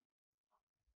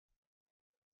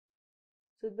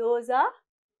 So those are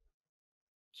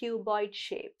cuboid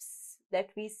shapes that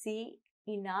we see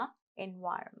in our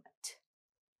environment.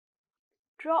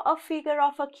 Draw a figure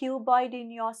of a cuboid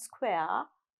in your square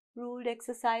ruled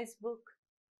exercise book,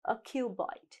 a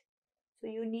cuboid. So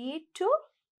you need to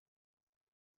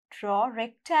draw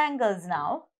rectangles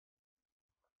now.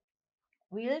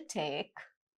 We'll take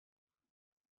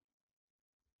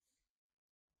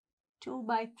 2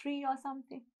 by 3 or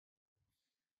something.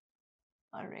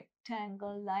 A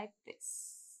rectangle like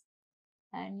this.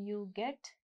 And you get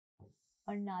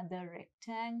another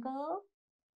rectangle.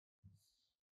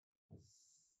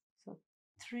 So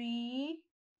 3,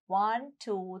 1,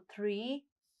 2, 3,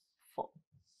 4.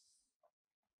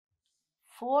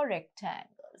 4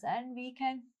 rectangles, and we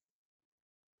can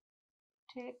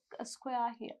take a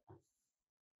square here.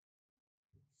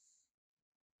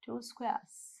 2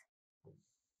 squares.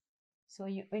 So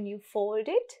when you fold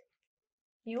it,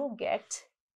 you get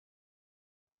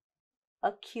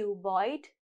a cuboid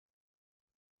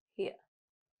here.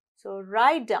 So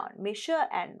write down, measure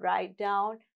and write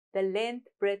down the length,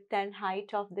 breadth and height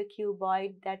of the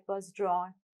cuboid that was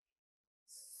drawn.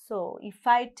 So if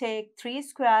I take 3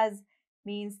 squares,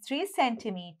 means 3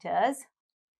 centimeters.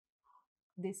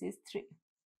 This is 3.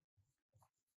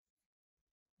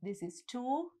 This is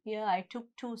 2. Here I took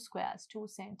 2 squares, 2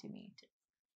 centimeters.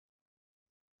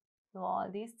 So all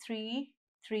these 3,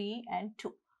 3 and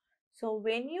 2. So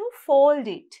when you fold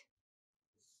it,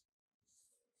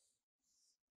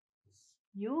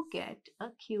 you get a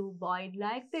cuboid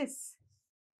like this.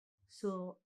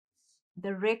 So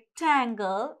the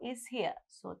rectangle is here.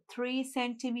 So 3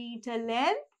 centimeter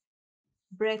length,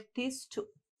 breadth is 2.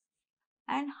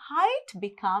 And height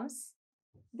becomes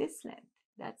this length.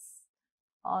 That's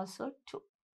also 2.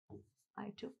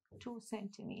 I took 2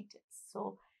 centimeters.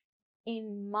 So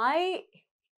in my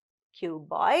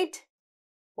cuboid,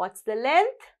 what's the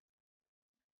length?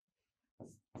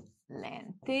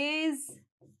 Length is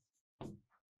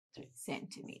 3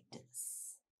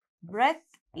 centimeters.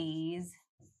 Breadth is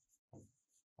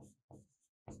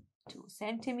 2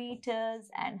 centimeters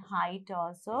and height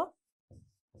also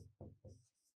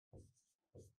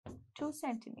 2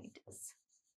 centimeters.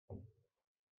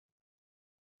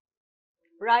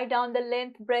 Write down the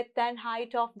length, breadth and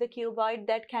height of the cuboid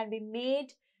that can be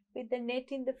made with the net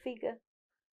in the figure.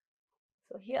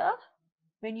 So here,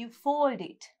 when you fold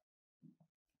it,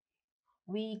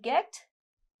 we get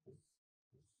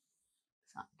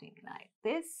something like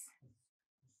this.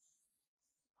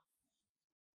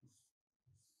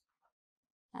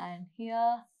 And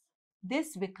here,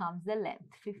 this becomes the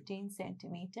length, 15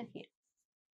 centimeter here.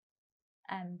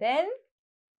 And then,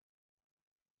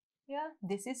 here,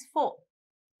 this is 4.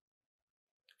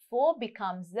 4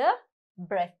 becomes the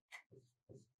breadth.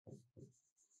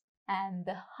 And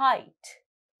the height,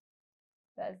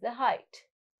 that's the height.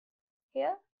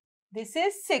 Here, this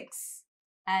is 6.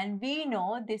 And we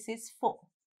know this is 4.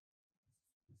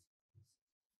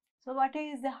 So what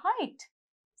is the height?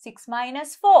 6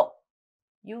 minus 4.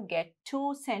 You get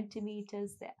 2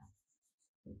 centimeters there.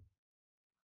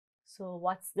 So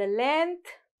what's the length?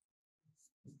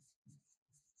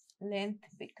 Length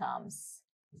becomes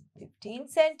 15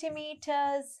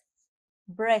 centimeters.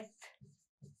 Breadth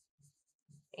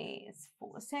is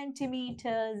 4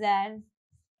 centimeters and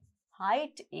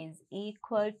height is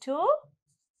equal to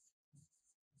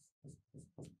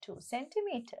 2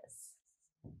 centimeters.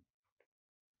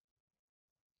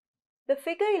 The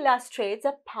figure illustrates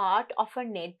a part of a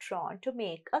net drawn to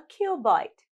make a cuboid.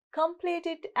 Complete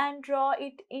it and draw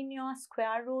it in your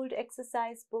square ruled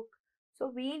exercise book. So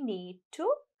we need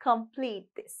to complete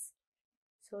this.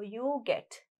 So you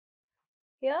get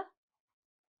here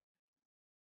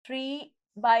 3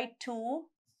 by 2,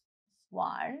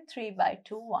 1, 3 by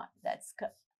 2, 1. That's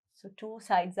correct. So 2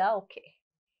 sides are okay.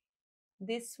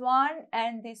 This one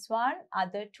and this one,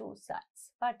 other 2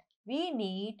 sides. But we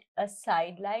need a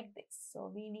side like this.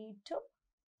 So we need to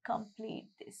complete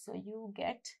this. So you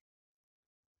get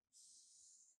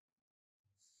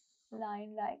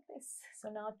line like this. So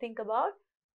now think about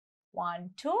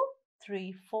 1, 2,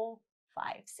 3, 4,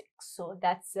 5, 6. So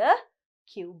that's a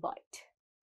cuboid.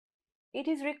 It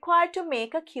is required to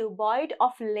make a cuboid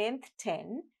of length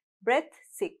 10, breadth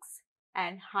 6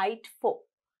 and height 4.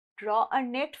 Draw a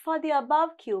net for the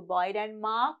above cuboid and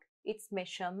mark its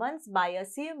measurements by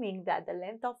assuming that the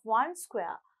length of one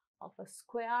square of a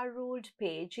square ruled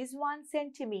page is 1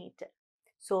 centimeter.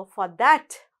 So for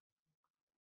that,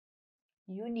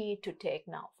 you need to take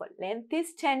now, for length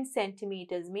is 10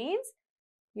 centimeters means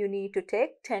you need to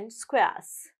take 10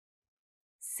 squares.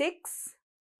 6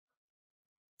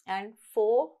 and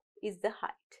 4 is the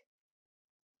height.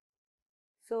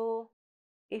 So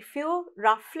if you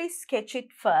roughly sketch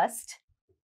it first,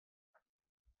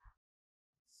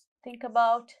 think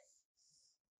about,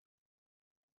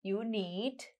 you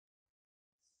need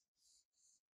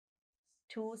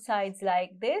 2 sides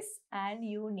like this and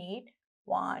you need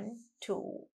 1,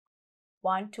 2,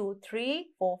 3,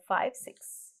 4, 5,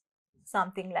 6,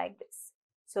 something like this.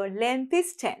 So length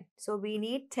is 10. So we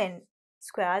need 10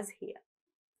 squares here.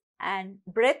 And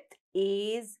breadth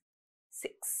is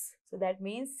 6. So that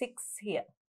means 6 here.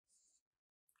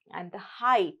 And the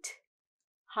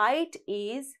height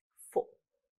is 4.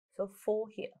 So 4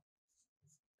 here.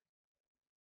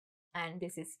 And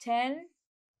this is 10.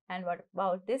 And what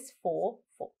about this? 4,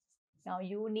 4. Now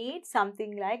you need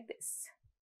something like this.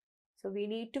 So we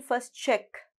need to first check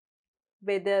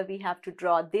whether we have to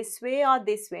draw this way or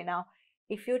this way. Now,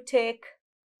 if you take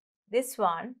this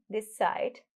one, this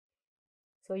side,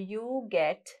 so you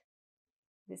get,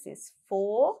 this is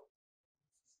 4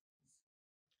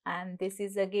 and this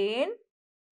is again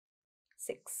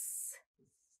 6.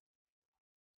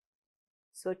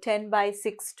 So 10 by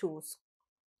 6 two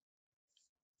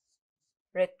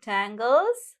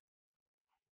rectangles,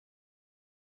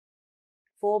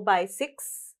 4 by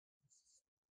 6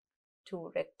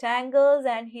 two rectangles,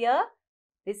 and here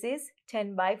this is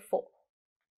 10 by 4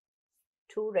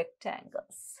 two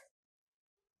rectangles.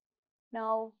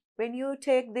 Now when you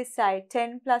take this side,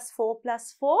 10 plus 4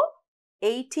 plus 4,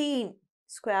 18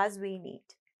 squares we need.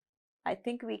 I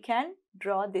think we can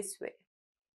draw this way.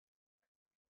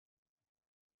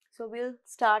 So we'll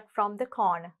start from the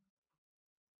corner.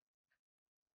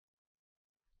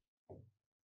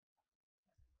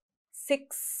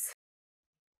 Six.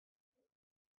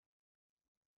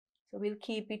 So we'll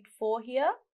keep it 4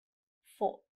 here,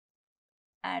 4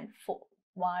 and 4.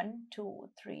 1, 2,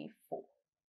 3, 4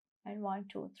 and 1,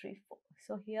 2, 3, 4.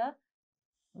 So here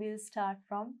we'll start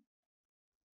from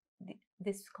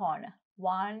this corner.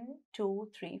 1, 2,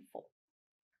 3, 4.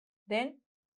 Then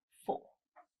 4.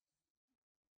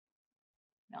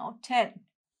 Now 10.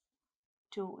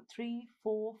 2, 3,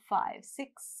 4, 5,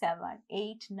 6, 7,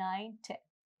 8, 9, 10.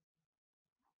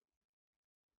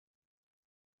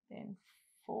 Then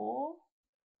 4.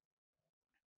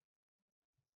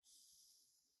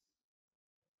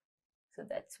 So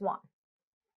that's 1.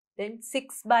 Then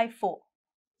 6 by 4.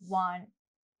 1,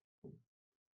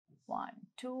 1,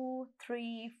 2,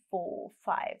 3, 4,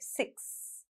 5, 6.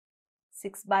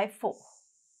 6 by 4.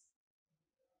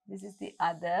 This is the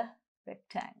other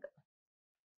rectangle.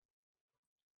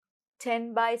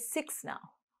 10 by 6 now.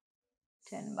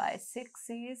 10 by 6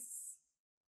 is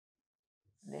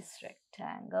this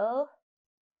rectangle.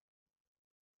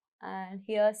 And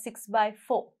here 6 by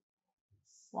 4.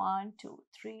 1, 2,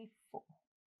 3, 4.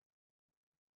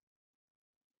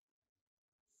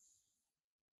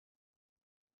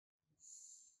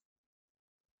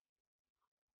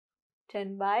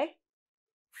 Ten by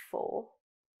 4.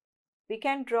 We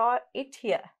can draw it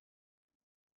here.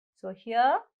 So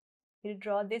here we'll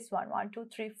draw this one. 1, 2,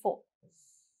 3, 4.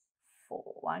 4.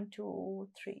 1, 2,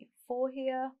 3, 4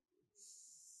 here.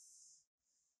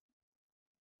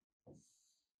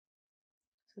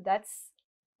 So that's,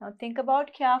 now think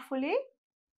about carefully.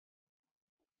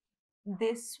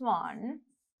 This one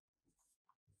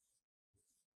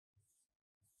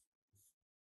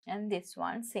and this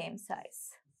one same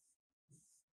size.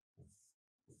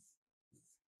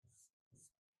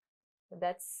 So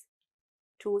that's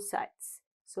two sides.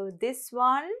 So this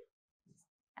one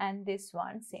and this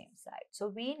one same side. So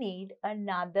we need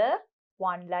another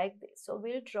one like this. So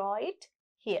we'll draw it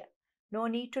here. No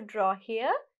need to draw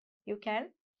here. You can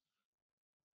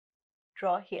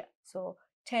draw here. So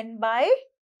 10 by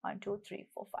 1, 2, 3,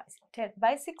 4, 5, 6. 10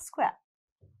 by 6 square.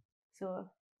 So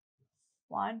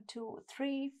 1, 2,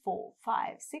 3, 4,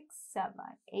 5, 6, 7,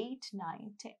 8,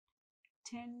 9, 10.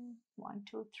 10, 1,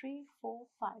 2, 3, 4,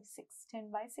 5, 6.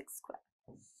 10 by 6 square.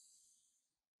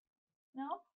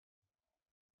 Now,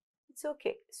 it's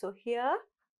okay. So here,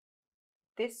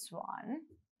 this one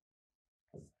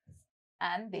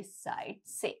and this side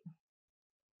same.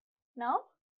 Now,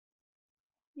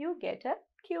 you get a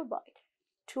cuboid.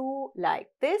 2 like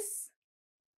this,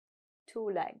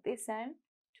 2 like this and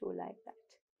 2 like that.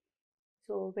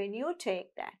 So when you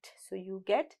take that, so you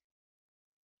get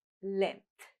length.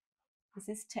 This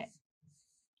is 10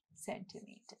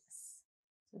 centimeters.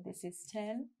 So this is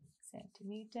 10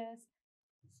 centimeters.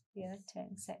 Here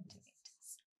 10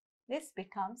 centimeters. This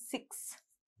becomes 6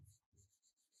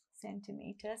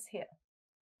 centimeters here.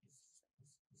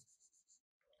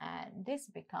 And this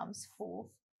becomes 4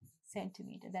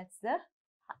 centimeters. That's the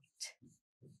height.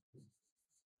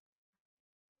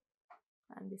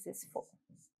 And this is 4.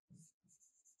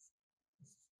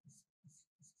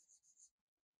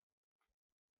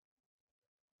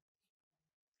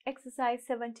 Exercise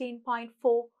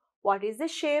 17.4. What is the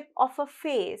shape of a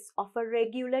face of a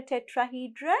regular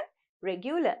tetrahedron?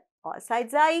 Regular. All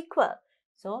sides are equal.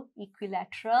 So,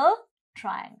 equilateral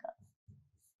triangle.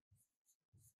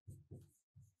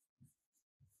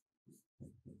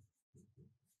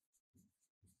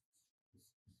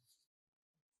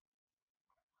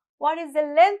 What is the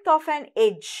length of an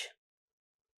edge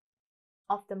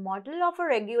of the model of a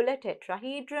regular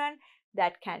tetrahedron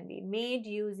that can be made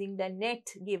using the net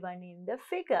given in the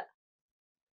figure?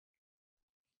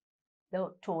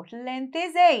 The total length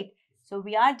is 8. So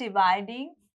we are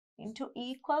dividing into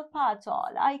equal parts.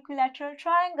 All are equilateral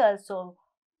triangles. So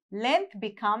length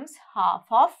becomes half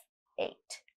of 8.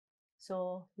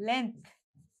 So length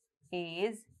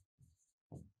is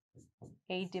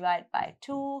 8 divided by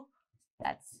 2,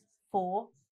 that's 4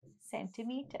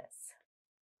 centimeters.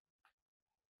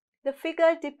 The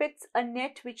figure depicts a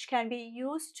net which can be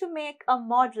used to make a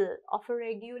model of a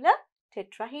regular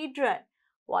tetrahedron.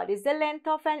 What is the length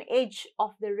of an edge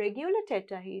of the regular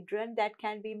tetrahedron that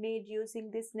can be made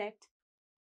using this net?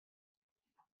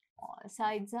 All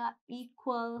sides are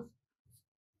equal.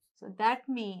 So that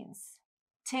means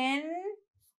 10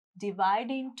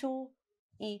 divided into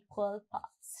equal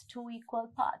parts, 2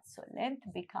 equal parts. So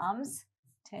length becomes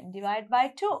 10 divided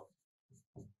by 2.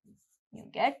 You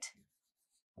get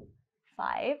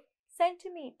 5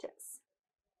 centimeters.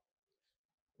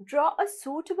 Draw a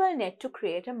suitable net to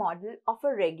create a model of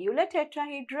a regular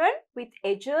tetrahedron with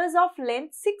edges of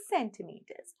length 6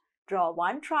 centimeters. Draw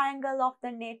one triangle of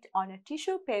the net on a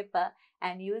tissue paper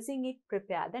and using it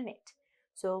prepare the net.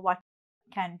 So what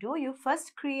you can do, you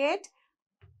first create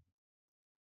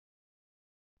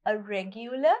a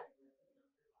regular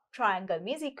triangle,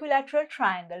 means equilateral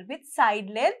triangle with side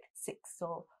length 6.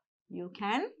 So you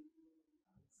can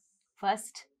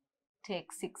first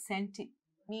take 6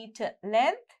 centimeter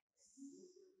length,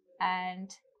 and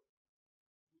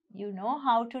you know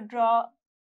how to draw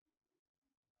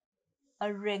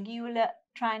a regular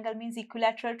triangle, means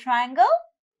equilateral triangle.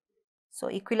 So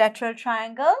equilateral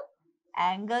triangle,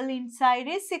 angle inside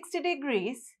is 60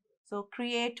 degrees. So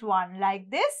create one like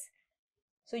this.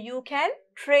 So you can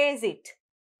trace it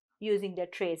using the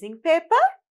tracing paper,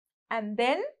 and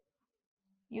then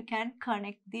you can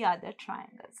connect the other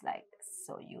triangles like this.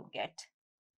 So you get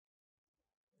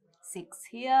 6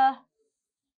 here.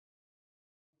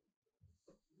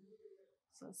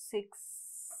 So 6.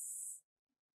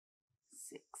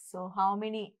 So how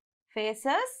many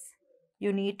faces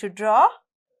you need to draw?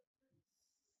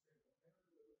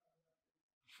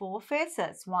 4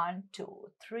 faces. 1,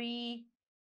 2, 3,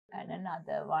 and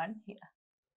another one here.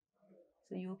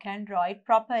 So you can draw it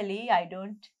properly. I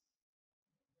don't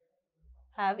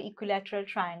have equilateral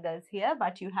triangles here,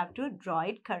 but you have to draw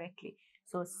it correctly.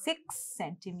 So 6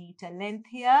 centimeter length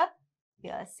here,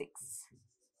 here 6.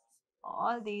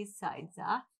 All these sides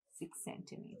are 6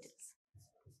 centimeters.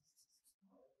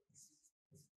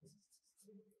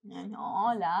 And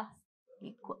all are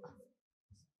equal.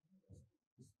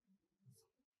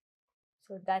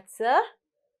 So that's a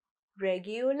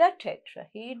regular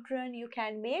tetrahedron you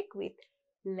can make with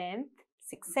length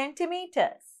 6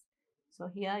 centimeters. So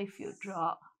here if you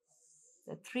draw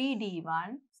the 3D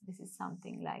one, this is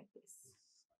something like this.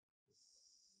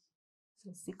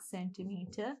 So 6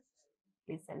 centimeter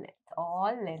is the length.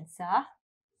 All lengths are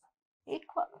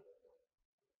equal.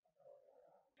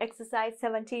 Exercise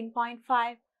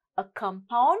 17.5. A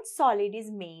compound solid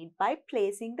is made by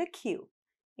placing the cube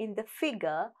in the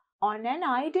figure on an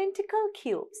identical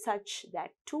cube such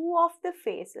that 2 of the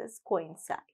faces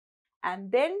coincide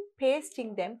and then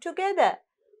pasting them together.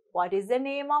 What is the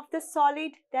name of the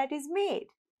solid that is made?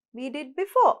 We did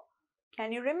before.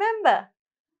 Can you remember?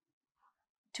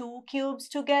 2 cubes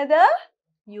together,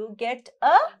 you get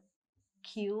a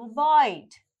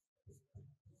cuboid.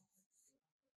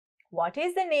 What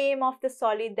is the name of the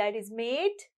solid that is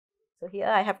made? So here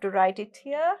I have to write it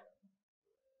here.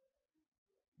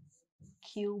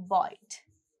 Cuboid.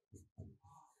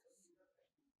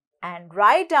 And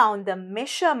write down the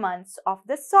measurements of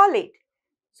the solid.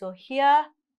 So here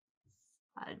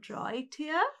I'll draw it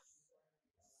here.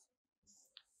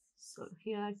 So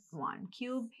here 1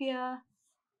 cube here,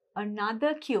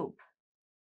 another cube.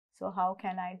 So how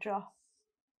can I draw?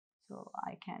 So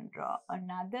I can draw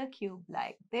another cube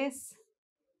like this.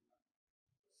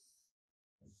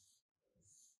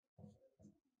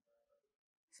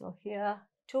 So here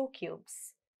 2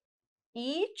 cubes,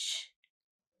 each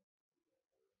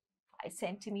 5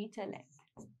 centimeter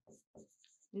length.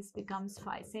 This becomes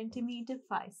 5 centimeter,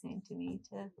 5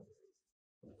 centimeter,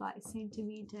 5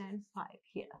 centimeter and 5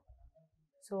 here.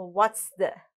 So what's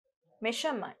the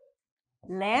measurement?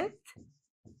 Length,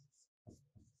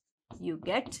 you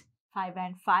get 5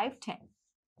 and 5, 10.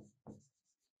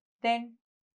 Then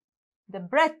the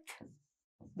breadth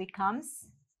becomes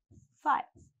 5.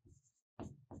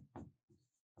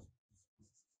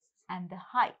 And the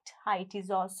height is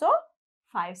also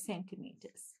 5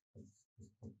 centimeters.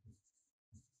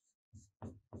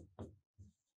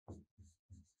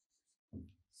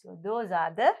 So those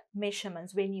are the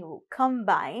measurements when you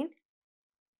combine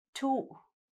 2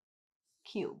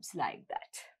 cubes like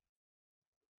that.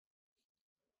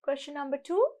 Question number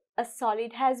 2. A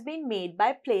solid has been made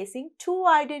by placing 2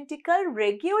 identical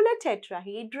regular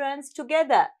tetrahedrons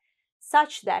together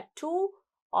such that 2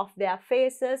 of their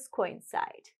faces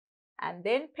coincide. and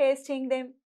then pasting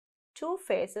them two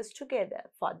faces together.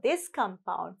 For this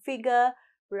compound figure,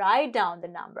 write down the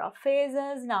number of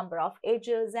faces, number of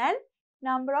edges and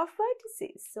number of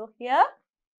vertices. So here,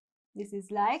 this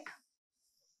is like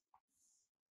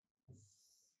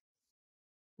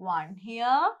one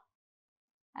here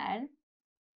and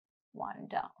one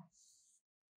down.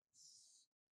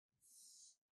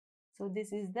 So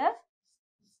this is the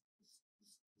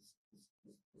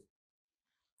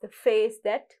face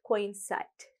that coincide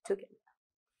together.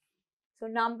 So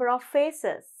number of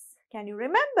faces, can you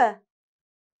remember?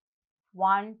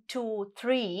 1, 2,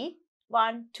 3,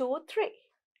 1, 2, 3.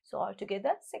 So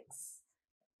altogether 6.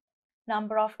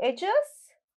 Number of edges,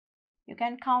 you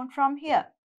can count from here.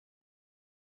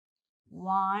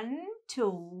 1,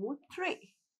 2,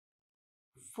 3,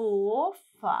 4,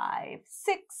 5,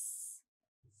 6,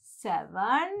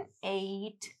 7,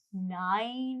 8,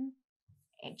 9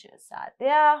 edges are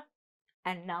there.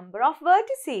 And number of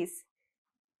vertices,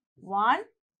 1,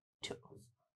 2,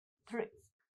 3,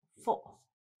 4,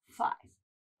 5.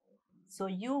 So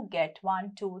you get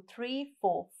 1, 2, 3,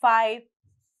 4, 5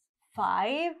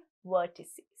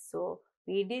 vertices. So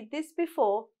we did this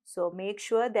before. So make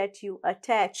sure that you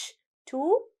attach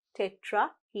two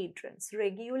tetrahedrons,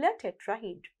 regular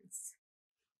tetrahedrons.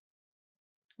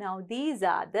 Now these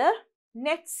are the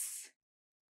nets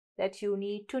that you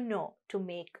need to know to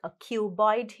make a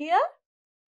cuboid here.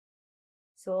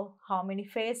 So how many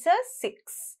faces?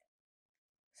 6.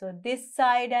 So this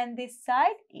side and this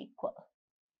side equal.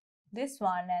 This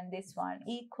one and this one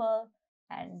equal,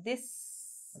 and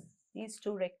these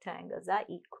two rectangles are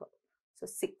equal. So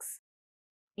 6.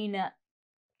 In a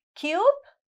cube,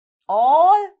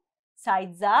 all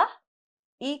sides are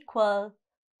equal,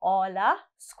 all are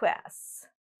squares.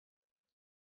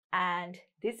 And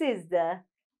this is the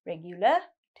regular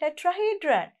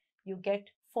tetrahedron. You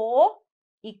get 4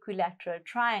 equilateral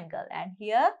triangle, and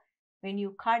here when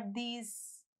you cut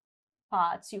these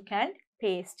parts, you can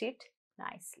paste it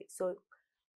nicely. So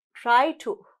try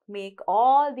to make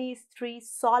all these 3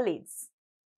 solids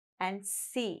and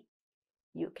see.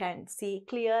 You can see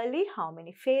clearly how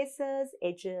many faces,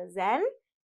 edges and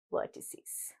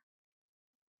vertices.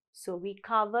 So we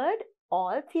covered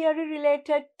all theory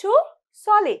related to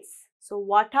solids. So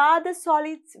what are the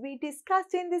solids we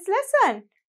discussed in this lesson?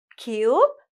 Cube,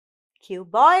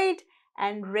 cuboid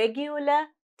and regular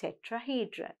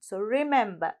tetrahedron. So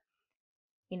remember,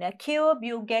 in a cube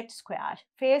you get square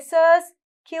faces,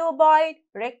 cuboid,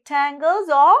 rectangles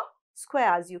or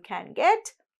squares you can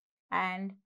get,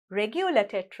 and regular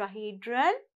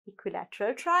tetrahedron,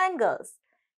 equilateral triangles.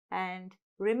 And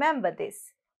remember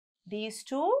this, these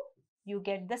two you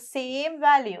get the same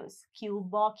values.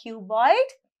 Cuboid,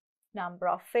 number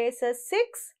of faces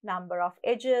 6, number of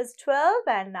edges 12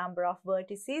 and number of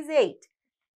vertices 8.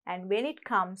 And when it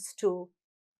comes to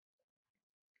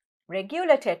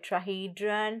regular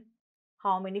tetrahedron,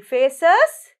 how many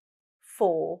faces?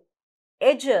 4.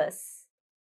 Edges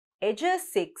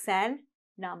 6 and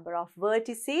number of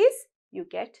vertices you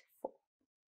get